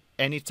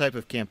 any type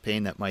of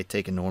campaign that might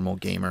take a normal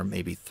gamer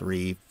maybe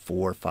 3,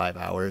 4, 5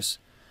 hours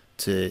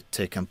to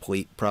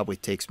complete probably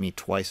takes me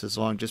twice as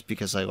long, just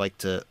because I like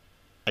to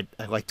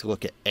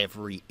look at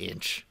every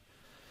inch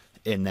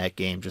in that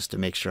game just to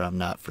make sure I'm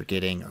not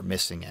forgetting or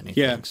missing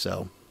anything. Yeah.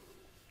 So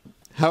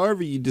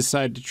However you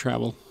decide to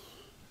travel,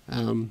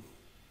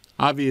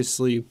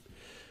 obviously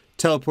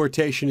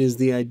teleportation is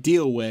the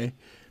ideal way,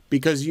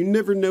 because you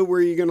never know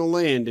where you're going to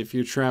land if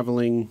you're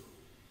traveling,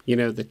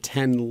 the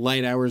 10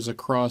 light hours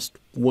across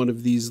one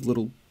of these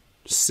little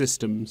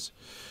systems.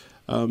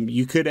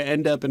 You could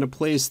end up in a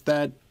place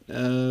that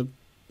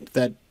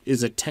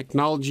is a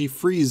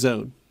technology-free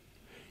zone.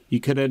 You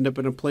could end up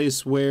in a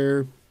place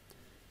where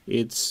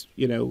it's,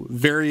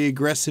 very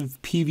aggressive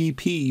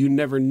PvP. You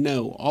never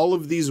know. All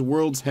of these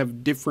worlds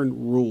have different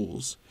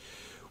rules,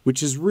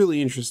 which is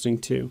really interesting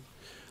too.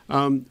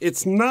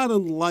 It's not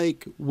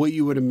unlike what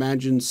you would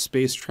imagine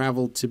space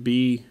travel to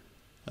be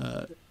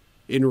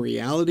in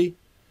reality.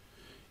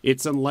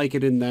 It's unlike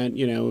it in that,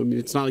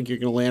 it's not like you're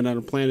going to land on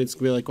a planet. It's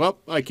going to be like, well,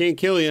 I can't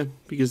kill you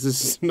because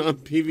this is not a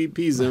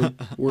PvP zone.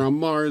 We're on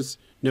Mars.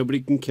 Nobody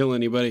can kill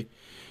anybody.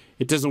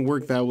 It doesn't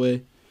work that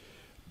way.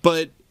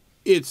 But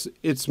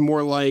it's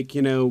more like,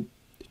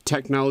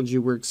 technology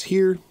works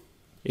here.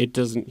 It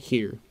doesn't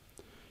here.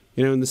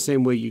 In the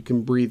same way you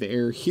can breathe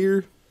air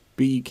here,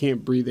 but you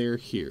can't breathe air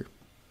here.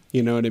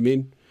 You know what I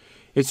mean?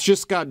 It's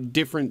just got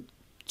different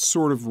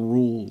sort of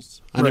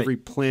rules on every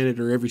planet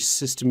or every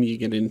system you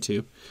get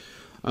into.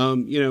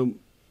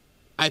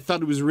 I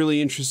thought it was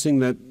really interesting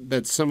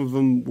that some of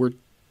them were,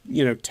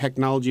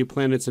 technology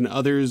planets, and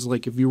others,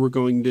 like if you were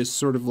going to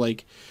sort of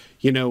like,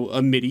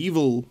 a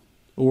medieval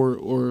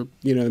or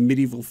a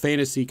medieval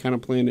fantasy kind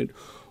of planet,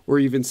 or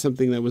even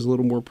something that was a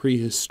little more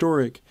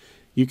prehistoric,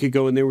 you could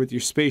go in there with your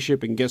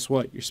spaceship, and guess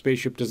what? Your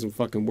spaceship doesn't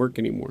fucking work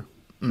anymore.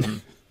 Mm-hmm.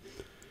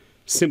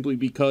 Simply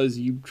because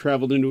you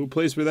traveled into a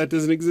place where that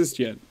doesn't exist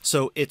yet.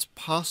 So it's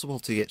possible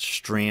to get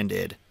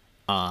stranded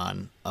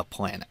on a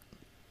planet.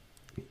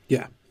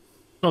 Yeah.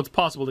 Well, it's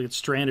possible to get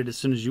stranded as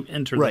soon as you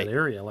enter that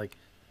area. Like,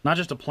 not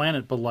just a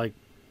planet, but like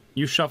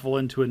you shuffle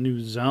into a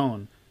new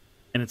zone,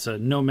 and it's a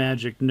no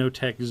magic, no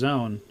tech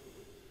zone,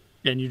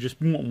 and you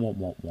just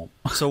womp.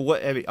 So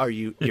what are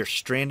you? You're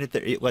stranded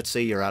there. Let's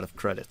say you're out of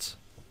credits.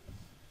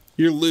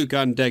 You're Luke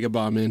on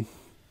Dagobah, man.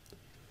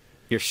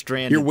 You're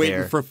stranded. You're waiting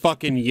there. for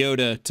fucking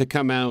Yoda to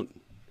come out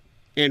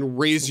and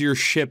raise your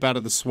ship out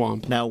of the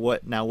swamp. Now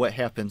what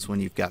happens when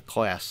you've got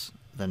class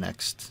the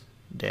next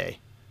day?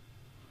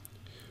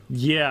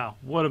 Yeah,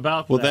 what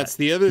about that? Well, that? that's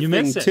the other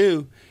thing,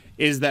 too,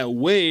 is that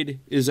Wade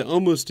is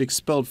almost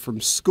expelled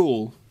from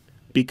school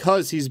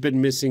because he's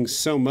been missing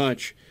so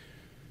much.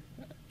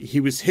 He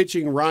was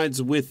hitching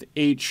rides with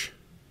H,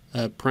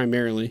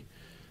 primarily,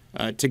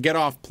 to get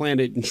off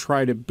planet and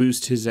try to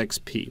boost his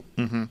XP.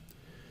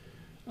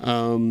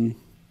 Mm-hmm.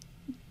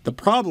 The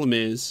problem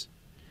is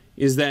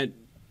that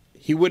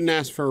he wouldn't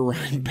ask for a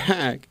ride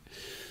back.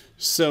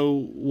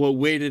 So what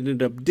Wade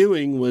ended up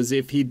doing was,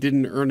 if he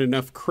didn't earn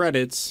enough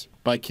credits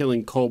by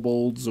killing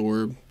kobolds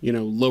or,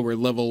 lower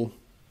level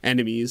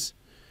enemies,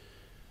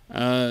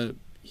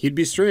 he'd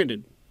be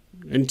stranded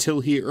until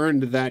he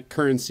earned that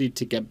currency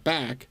to get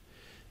back.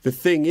 The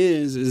thing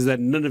is that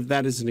none of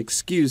that is an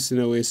excuse in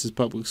OASIS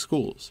public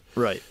schools.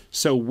 Right.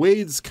 So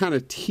Wade's kind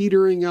of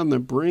teetering on the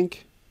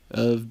brink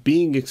of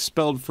being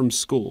expelled from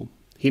school.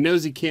 He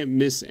knows he can't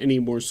miss any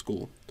more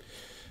school.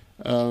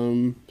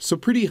 So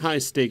pretty high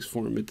stakes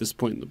for him at this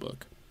point in the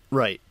book.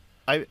 Right.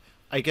 I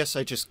guess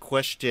I just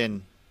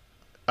question.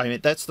 I mean,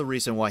 that's the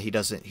reason why he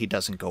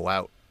doesn't go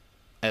out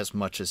as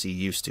much as he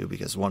used to,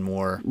 because one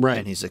more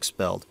and he's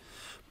expelled.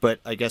 But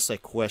I guess I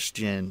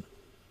question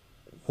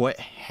what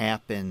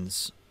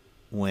happens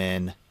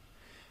when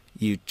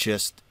you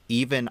just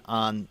even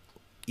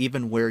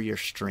where you're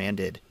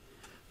stranded,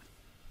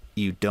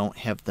 you don't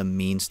have the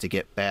means to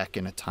get back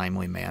in a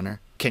timely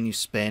manner. Can you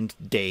spend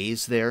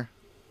days there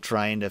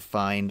trying to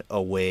find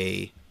a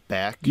way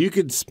back? You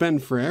could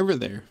spend forever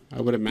there,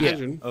 I would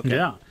imagine. Yeah. Okay.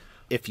 Yeah.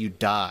 If you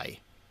die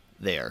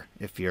there,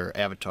 if your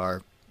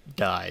avatar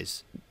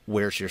dies,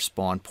 where's your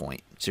spawn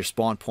point? Is your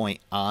spawn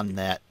point on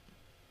that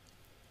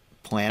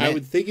planet? I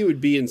would think it would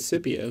be in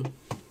Scipio.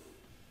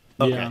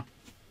 Okay.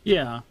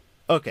 Yeah.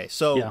 Okay,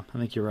 so Yeah, I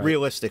think you're right.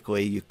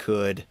 realistically, you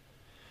could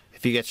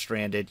if you get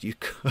stranded, you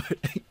could,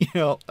 you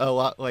know, a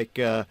lot like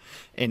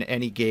in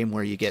any game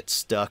where you get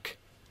stuck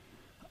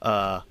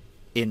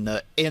in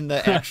the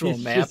actual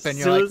map, and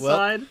you're like,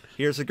 well,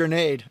 here's a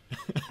grenade.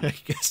 I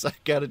guess I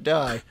gotta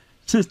die.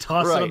 Just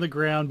toss it on the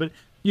ground, but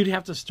you'd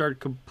have to start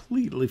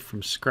completely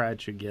from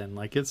scratch again.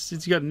 Like it's you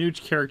got new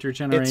character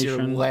generation. It's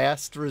your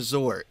last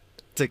resort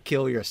to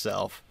kill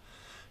yourself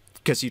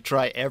because you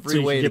try every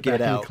way to get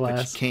out, but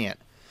you can't.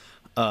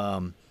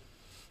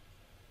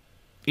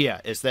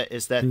 Yeah, is that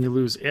and you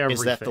lose everything.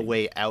 Is that the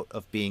way out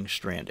of being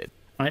stranded?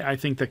 I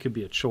think that could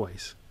be a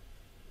choice,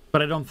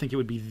 but I don't think it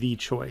would be the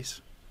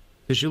choice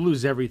because you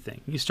lose everything.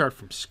 You start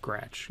from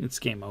scratch. It's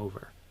game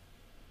over,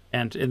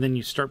 and then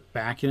you start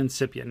back in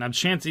Incipient. Now,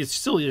 chance it's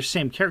still your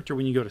same character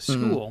when you go to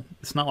school.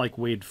 It's not like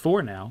Wade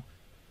 4 now,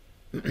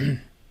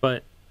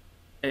 but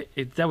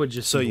that would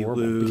just be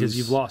horrible because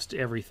you've lost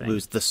everything.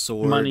 Lose the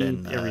sword, money,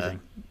 and everything,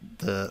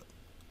 the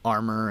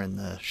armor and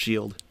the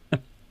shield.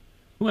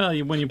 Well,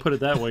 when you put it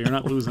that way, you're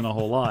not losing a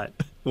whole lot.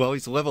 Well,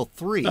 he's level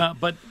 3,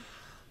 but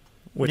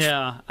which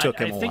took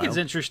him a I think while. it's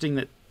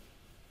interesting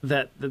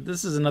that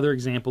this is another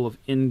example of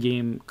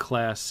in-game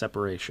class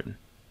separation.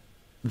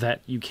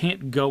 That you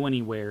can't go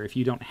anywhere if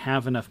you don't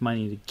have enough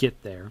money to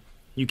get there.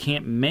 You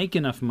can't make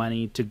enough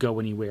money to go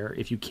anywhere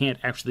if you can't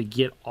actually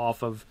get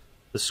off of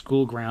the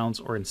school grounds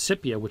or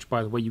Incipia, which,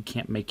 by the way, you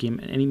can't make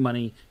any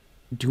money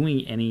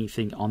doing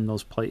anything on in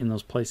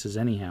those places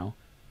anyhow.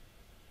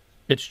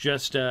 It's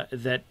just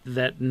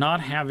that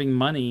not having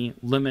money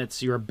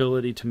limits your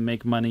ability to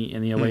make money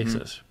in the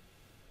Oasis.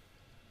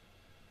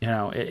 You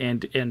know,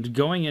 and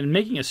going and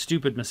making a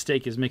stupid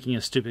mistake is making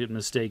a stupid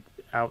mistake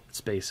out in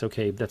space.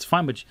 Okay, that's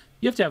fine, but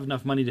you have to have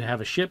enough money to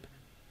have a ship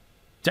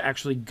to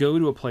actually go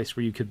to a place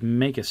where you could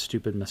make a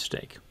stupid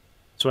mistake.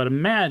 So I'd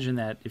imagine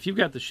that if you've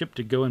got the ship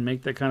to go and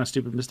make that kind of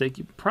stupid mistake,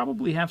 you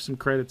probably have some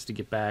credits to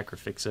get back or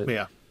fix it.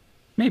 Yeah.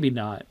 Maybe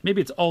not.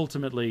 Maybe it's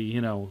ultimately,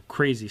 you know,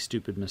 crazy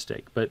stupid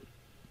mistake, but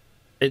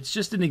it's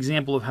just an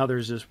example of how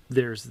there's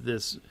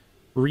this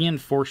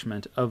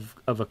reinforcement of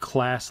a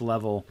class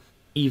level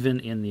even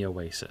in the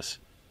Oasis.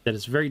 That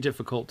it's very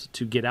difficult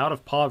to get out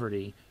of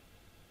poverty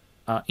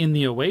in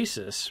the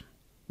Oasis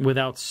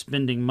without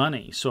spending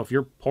money. So if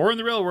you're poor in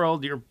the real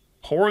world, you're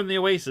poor in the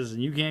Oasis,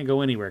 and you can't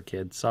go anywhere,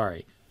 kid.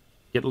 Sorry.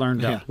 Get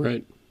learned up.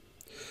 Right.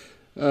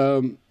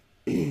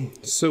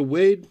 So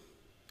Wade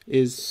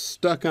is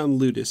stuck on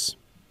Ludus,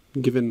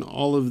 given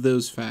all of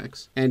those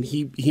facts. And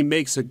he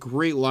makes a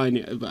great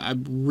line. I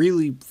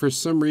really, for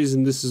some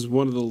reason, this is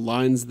one of the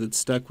lines that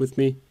stuck with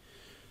me.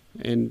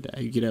 And,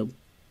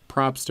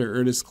 props to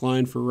Ernest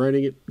Cline for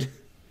writing it.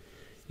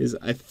 Is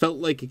I felt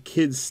like a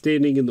kid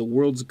standing in the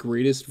world's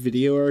greatest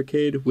video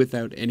arcade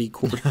without any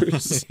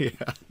quarters.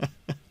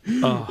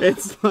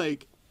 It's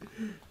like,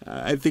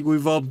 I think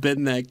we've all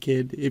been that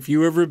kid. If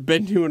you ever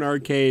been to an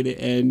arcade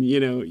and, you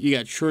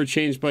got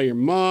shortchanged by your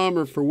mom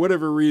or for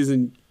whatever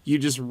reason, you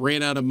just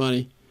ran out of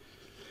money.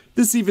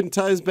 This even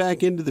ties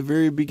back into the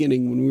very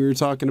beginning when we were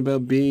talking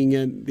about being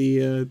at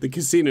the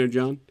casino,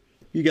 John.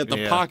 You got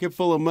the pocket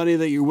full of money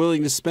that you're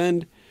willing to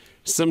spend.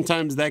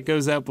 Sometimes that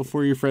goes out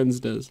before your friends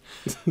does.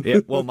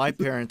 Yeah, well, my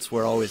parents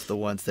were always the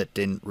ones that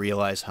didn't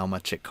realize how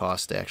much it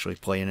cost to actually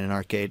play in an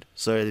arcade.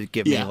 So they'd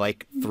give me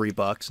like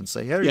 $3 and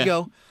say, "Here you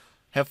go,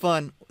 have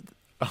fun."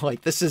 I'm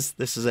like, this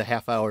is a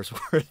half hour's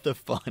worth of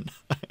fun.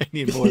 I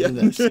need more than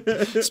this,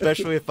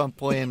 especially if I'm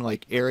playing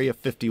like Area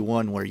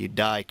 51, where you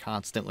die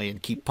constantly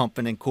and keep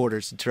pumping in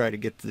quarters to try to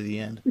get to the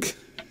end.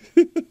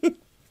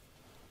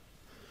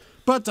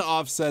 But to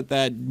offset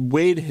that,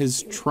 Wade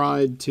has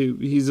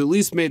he's at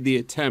least made the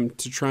attempt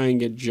to try and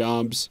get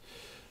jobs,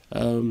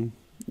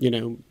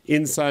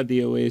 inside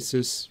the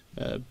Oasis,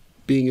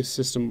 being a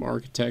system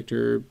architect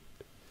or,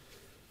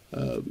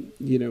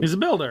 He's a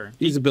builder.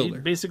 He's a builder.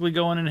 He'd basically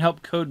go in and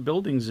help code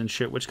buildings and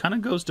shit, which kind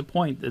of goes to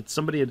point that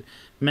somebody had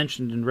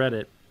mentioned in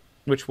Reddit,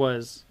 which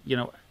was,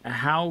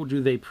 how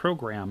do they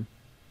program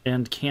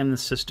and can the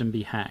system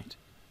be hacked?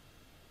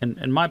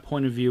 And my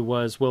point of view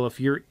was, well, if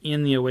you're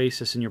in the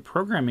Oasis and you're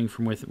programming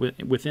from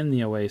within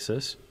the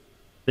Oasis,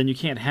 then you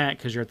can't hack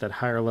because you're at that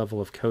higher level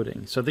of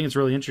coding. So I think it's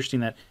really interesting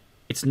that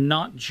it's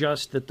not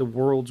just that the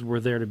worlds were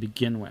there to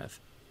begin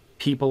with.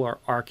 People are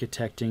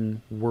architecting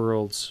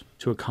worlds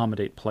to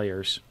accommodate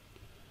players.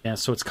 Yeah,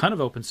 so it's kind of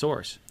open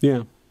source.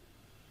 Yeah.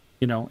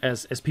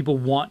 As people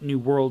want new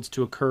worlds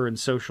to occur in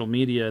social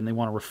media and they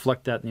want to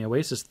reflect that in the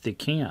Oasis, they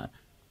can.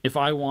 If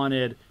I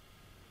wanted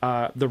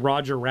the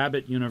Roger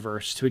Rabbit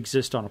universe to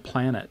exist on a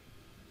planet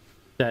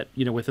that,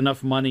 with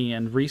enough money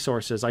and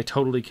resources, I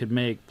totally could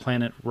make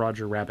Planet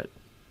Roger Rabbit,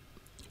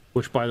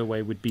 which, by the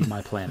way, would be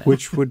my planet.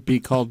 Which would be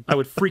called... I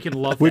would freaking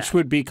love that. Which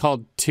would be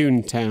called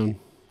Toontown,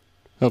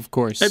 of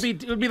course.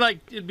 It'd be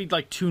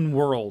like Toon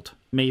World,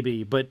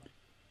 maybe, but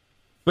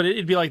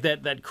it'd be like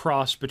that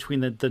cross between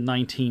the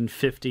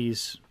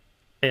 1950s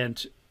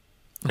and...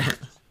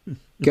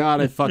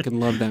 God, I fucking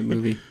love that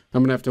movie.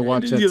 I'm gonna have to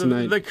watch that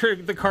tonight.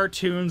 The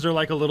cartoons are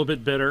like a little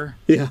bit bitter.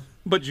 Yeah.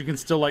 But you can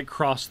still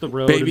cross the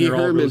road Baby and they're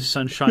all Herman. really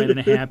sunshine and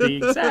happy.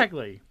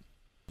 Exactly.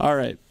 All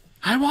right.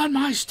 I want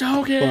my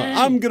stogie.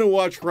 Well, I'm going to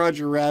watch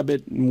Roger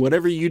Rabbit, and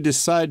whatever you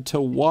decide to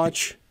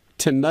watch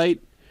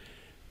tonight,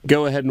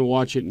 go ahead and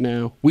watch it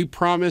now. We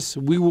promise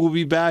we will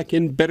be back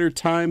in better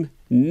time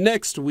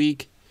next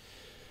week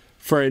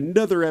for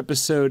another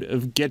episode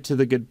of Get to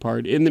the Good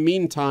Part. In the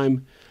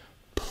meantime,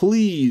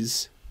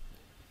 please,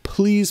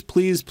 please,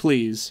 please,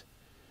 please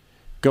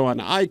go on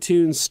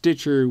iTunes,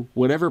 Stitcher,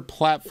 whatever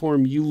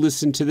platform you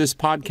listen to this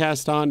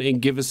podcast on,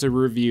 and give us a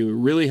review. It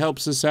really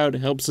helps us out.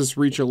 It helps us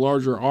reach a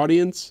larger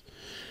audience.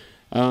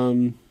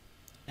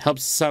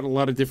 Helps us out a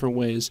lot of different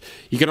ways.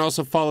 You can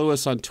also follow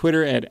us on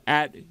Twitter at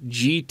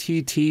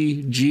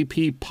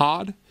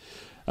GTTGPpod.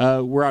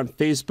 We're on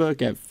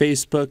Facebook at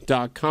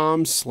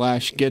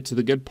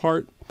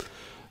facebook.com/gettothegoodpart.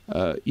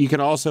 You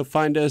can also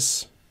find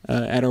us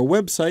at our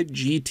website,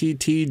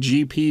 gttgp.com.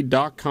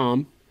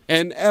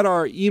 And at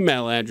our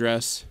email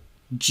address,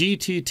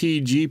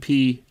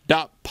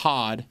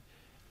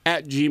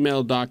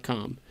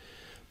 gttgp.pod@gmail.com.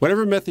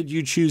 Whatever method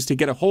you choose to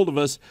get a hold of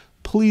us,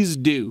 please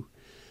do.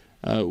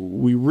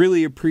 We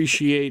really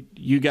appreciate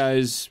you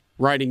guys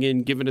writing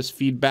in, giving us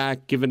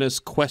feedback, giving us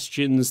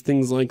questions,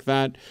 things like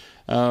that.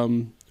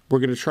 We're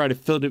going to try to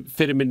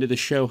fit them into the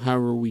show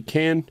however we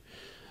can.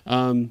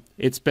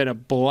 It's been a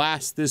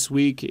blast this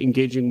week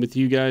engaging with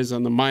you guys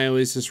on the My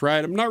OASIS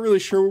ride. I'm not really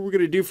sure what we're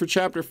going to do for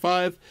Chapter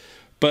 5.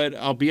 But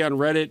I'll be on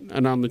Reddit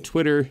and on the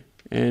Twitter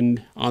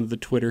and on the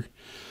Twitter.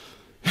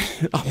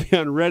 I'll be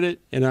on Reddit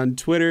and on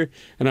Twitter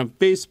and on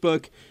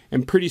Facebook.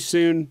 And pretty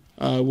soon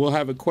we'll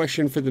have a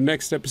question for the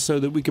next episode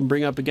that we can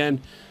bring up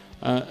again.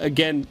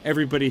 Again,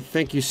 everybody,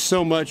 thank you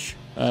so much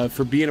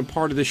for being a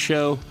part of the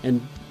show. And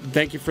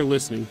thank you for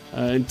listening.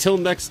 Until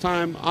next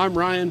time, I'm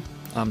Ryan.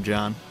 I'm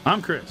John.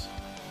 I'm Chris.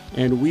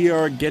 And we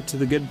are Get to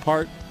the Good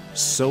Part.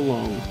 So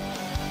long.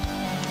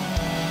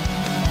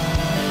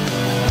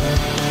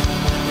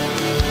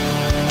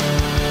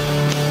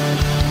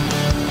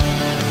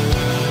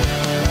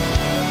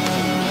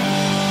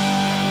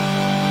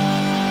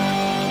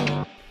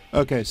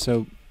 Okay,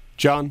 so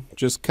John,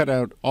 just cut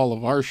out all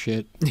of our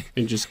shit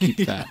and just keep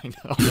that. I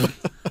know.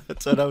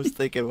 That's what I was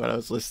thinking when I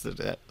was listening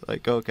to that.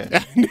 Like, okay.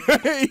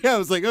 Yeah, I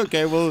was like,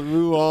 okay,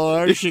 well, all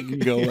our shit can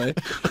go away.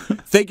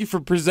 Thank you for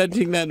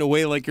presenting that in a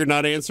way like you're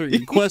not answering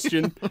a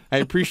question. I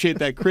appreciate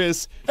that,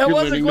 Chris. That you're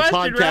was a learning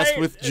question, the podcast right?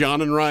 with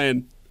John and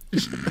Ryan.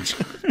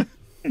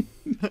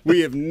 We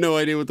have no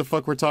idea what the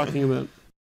fuck we're talking about.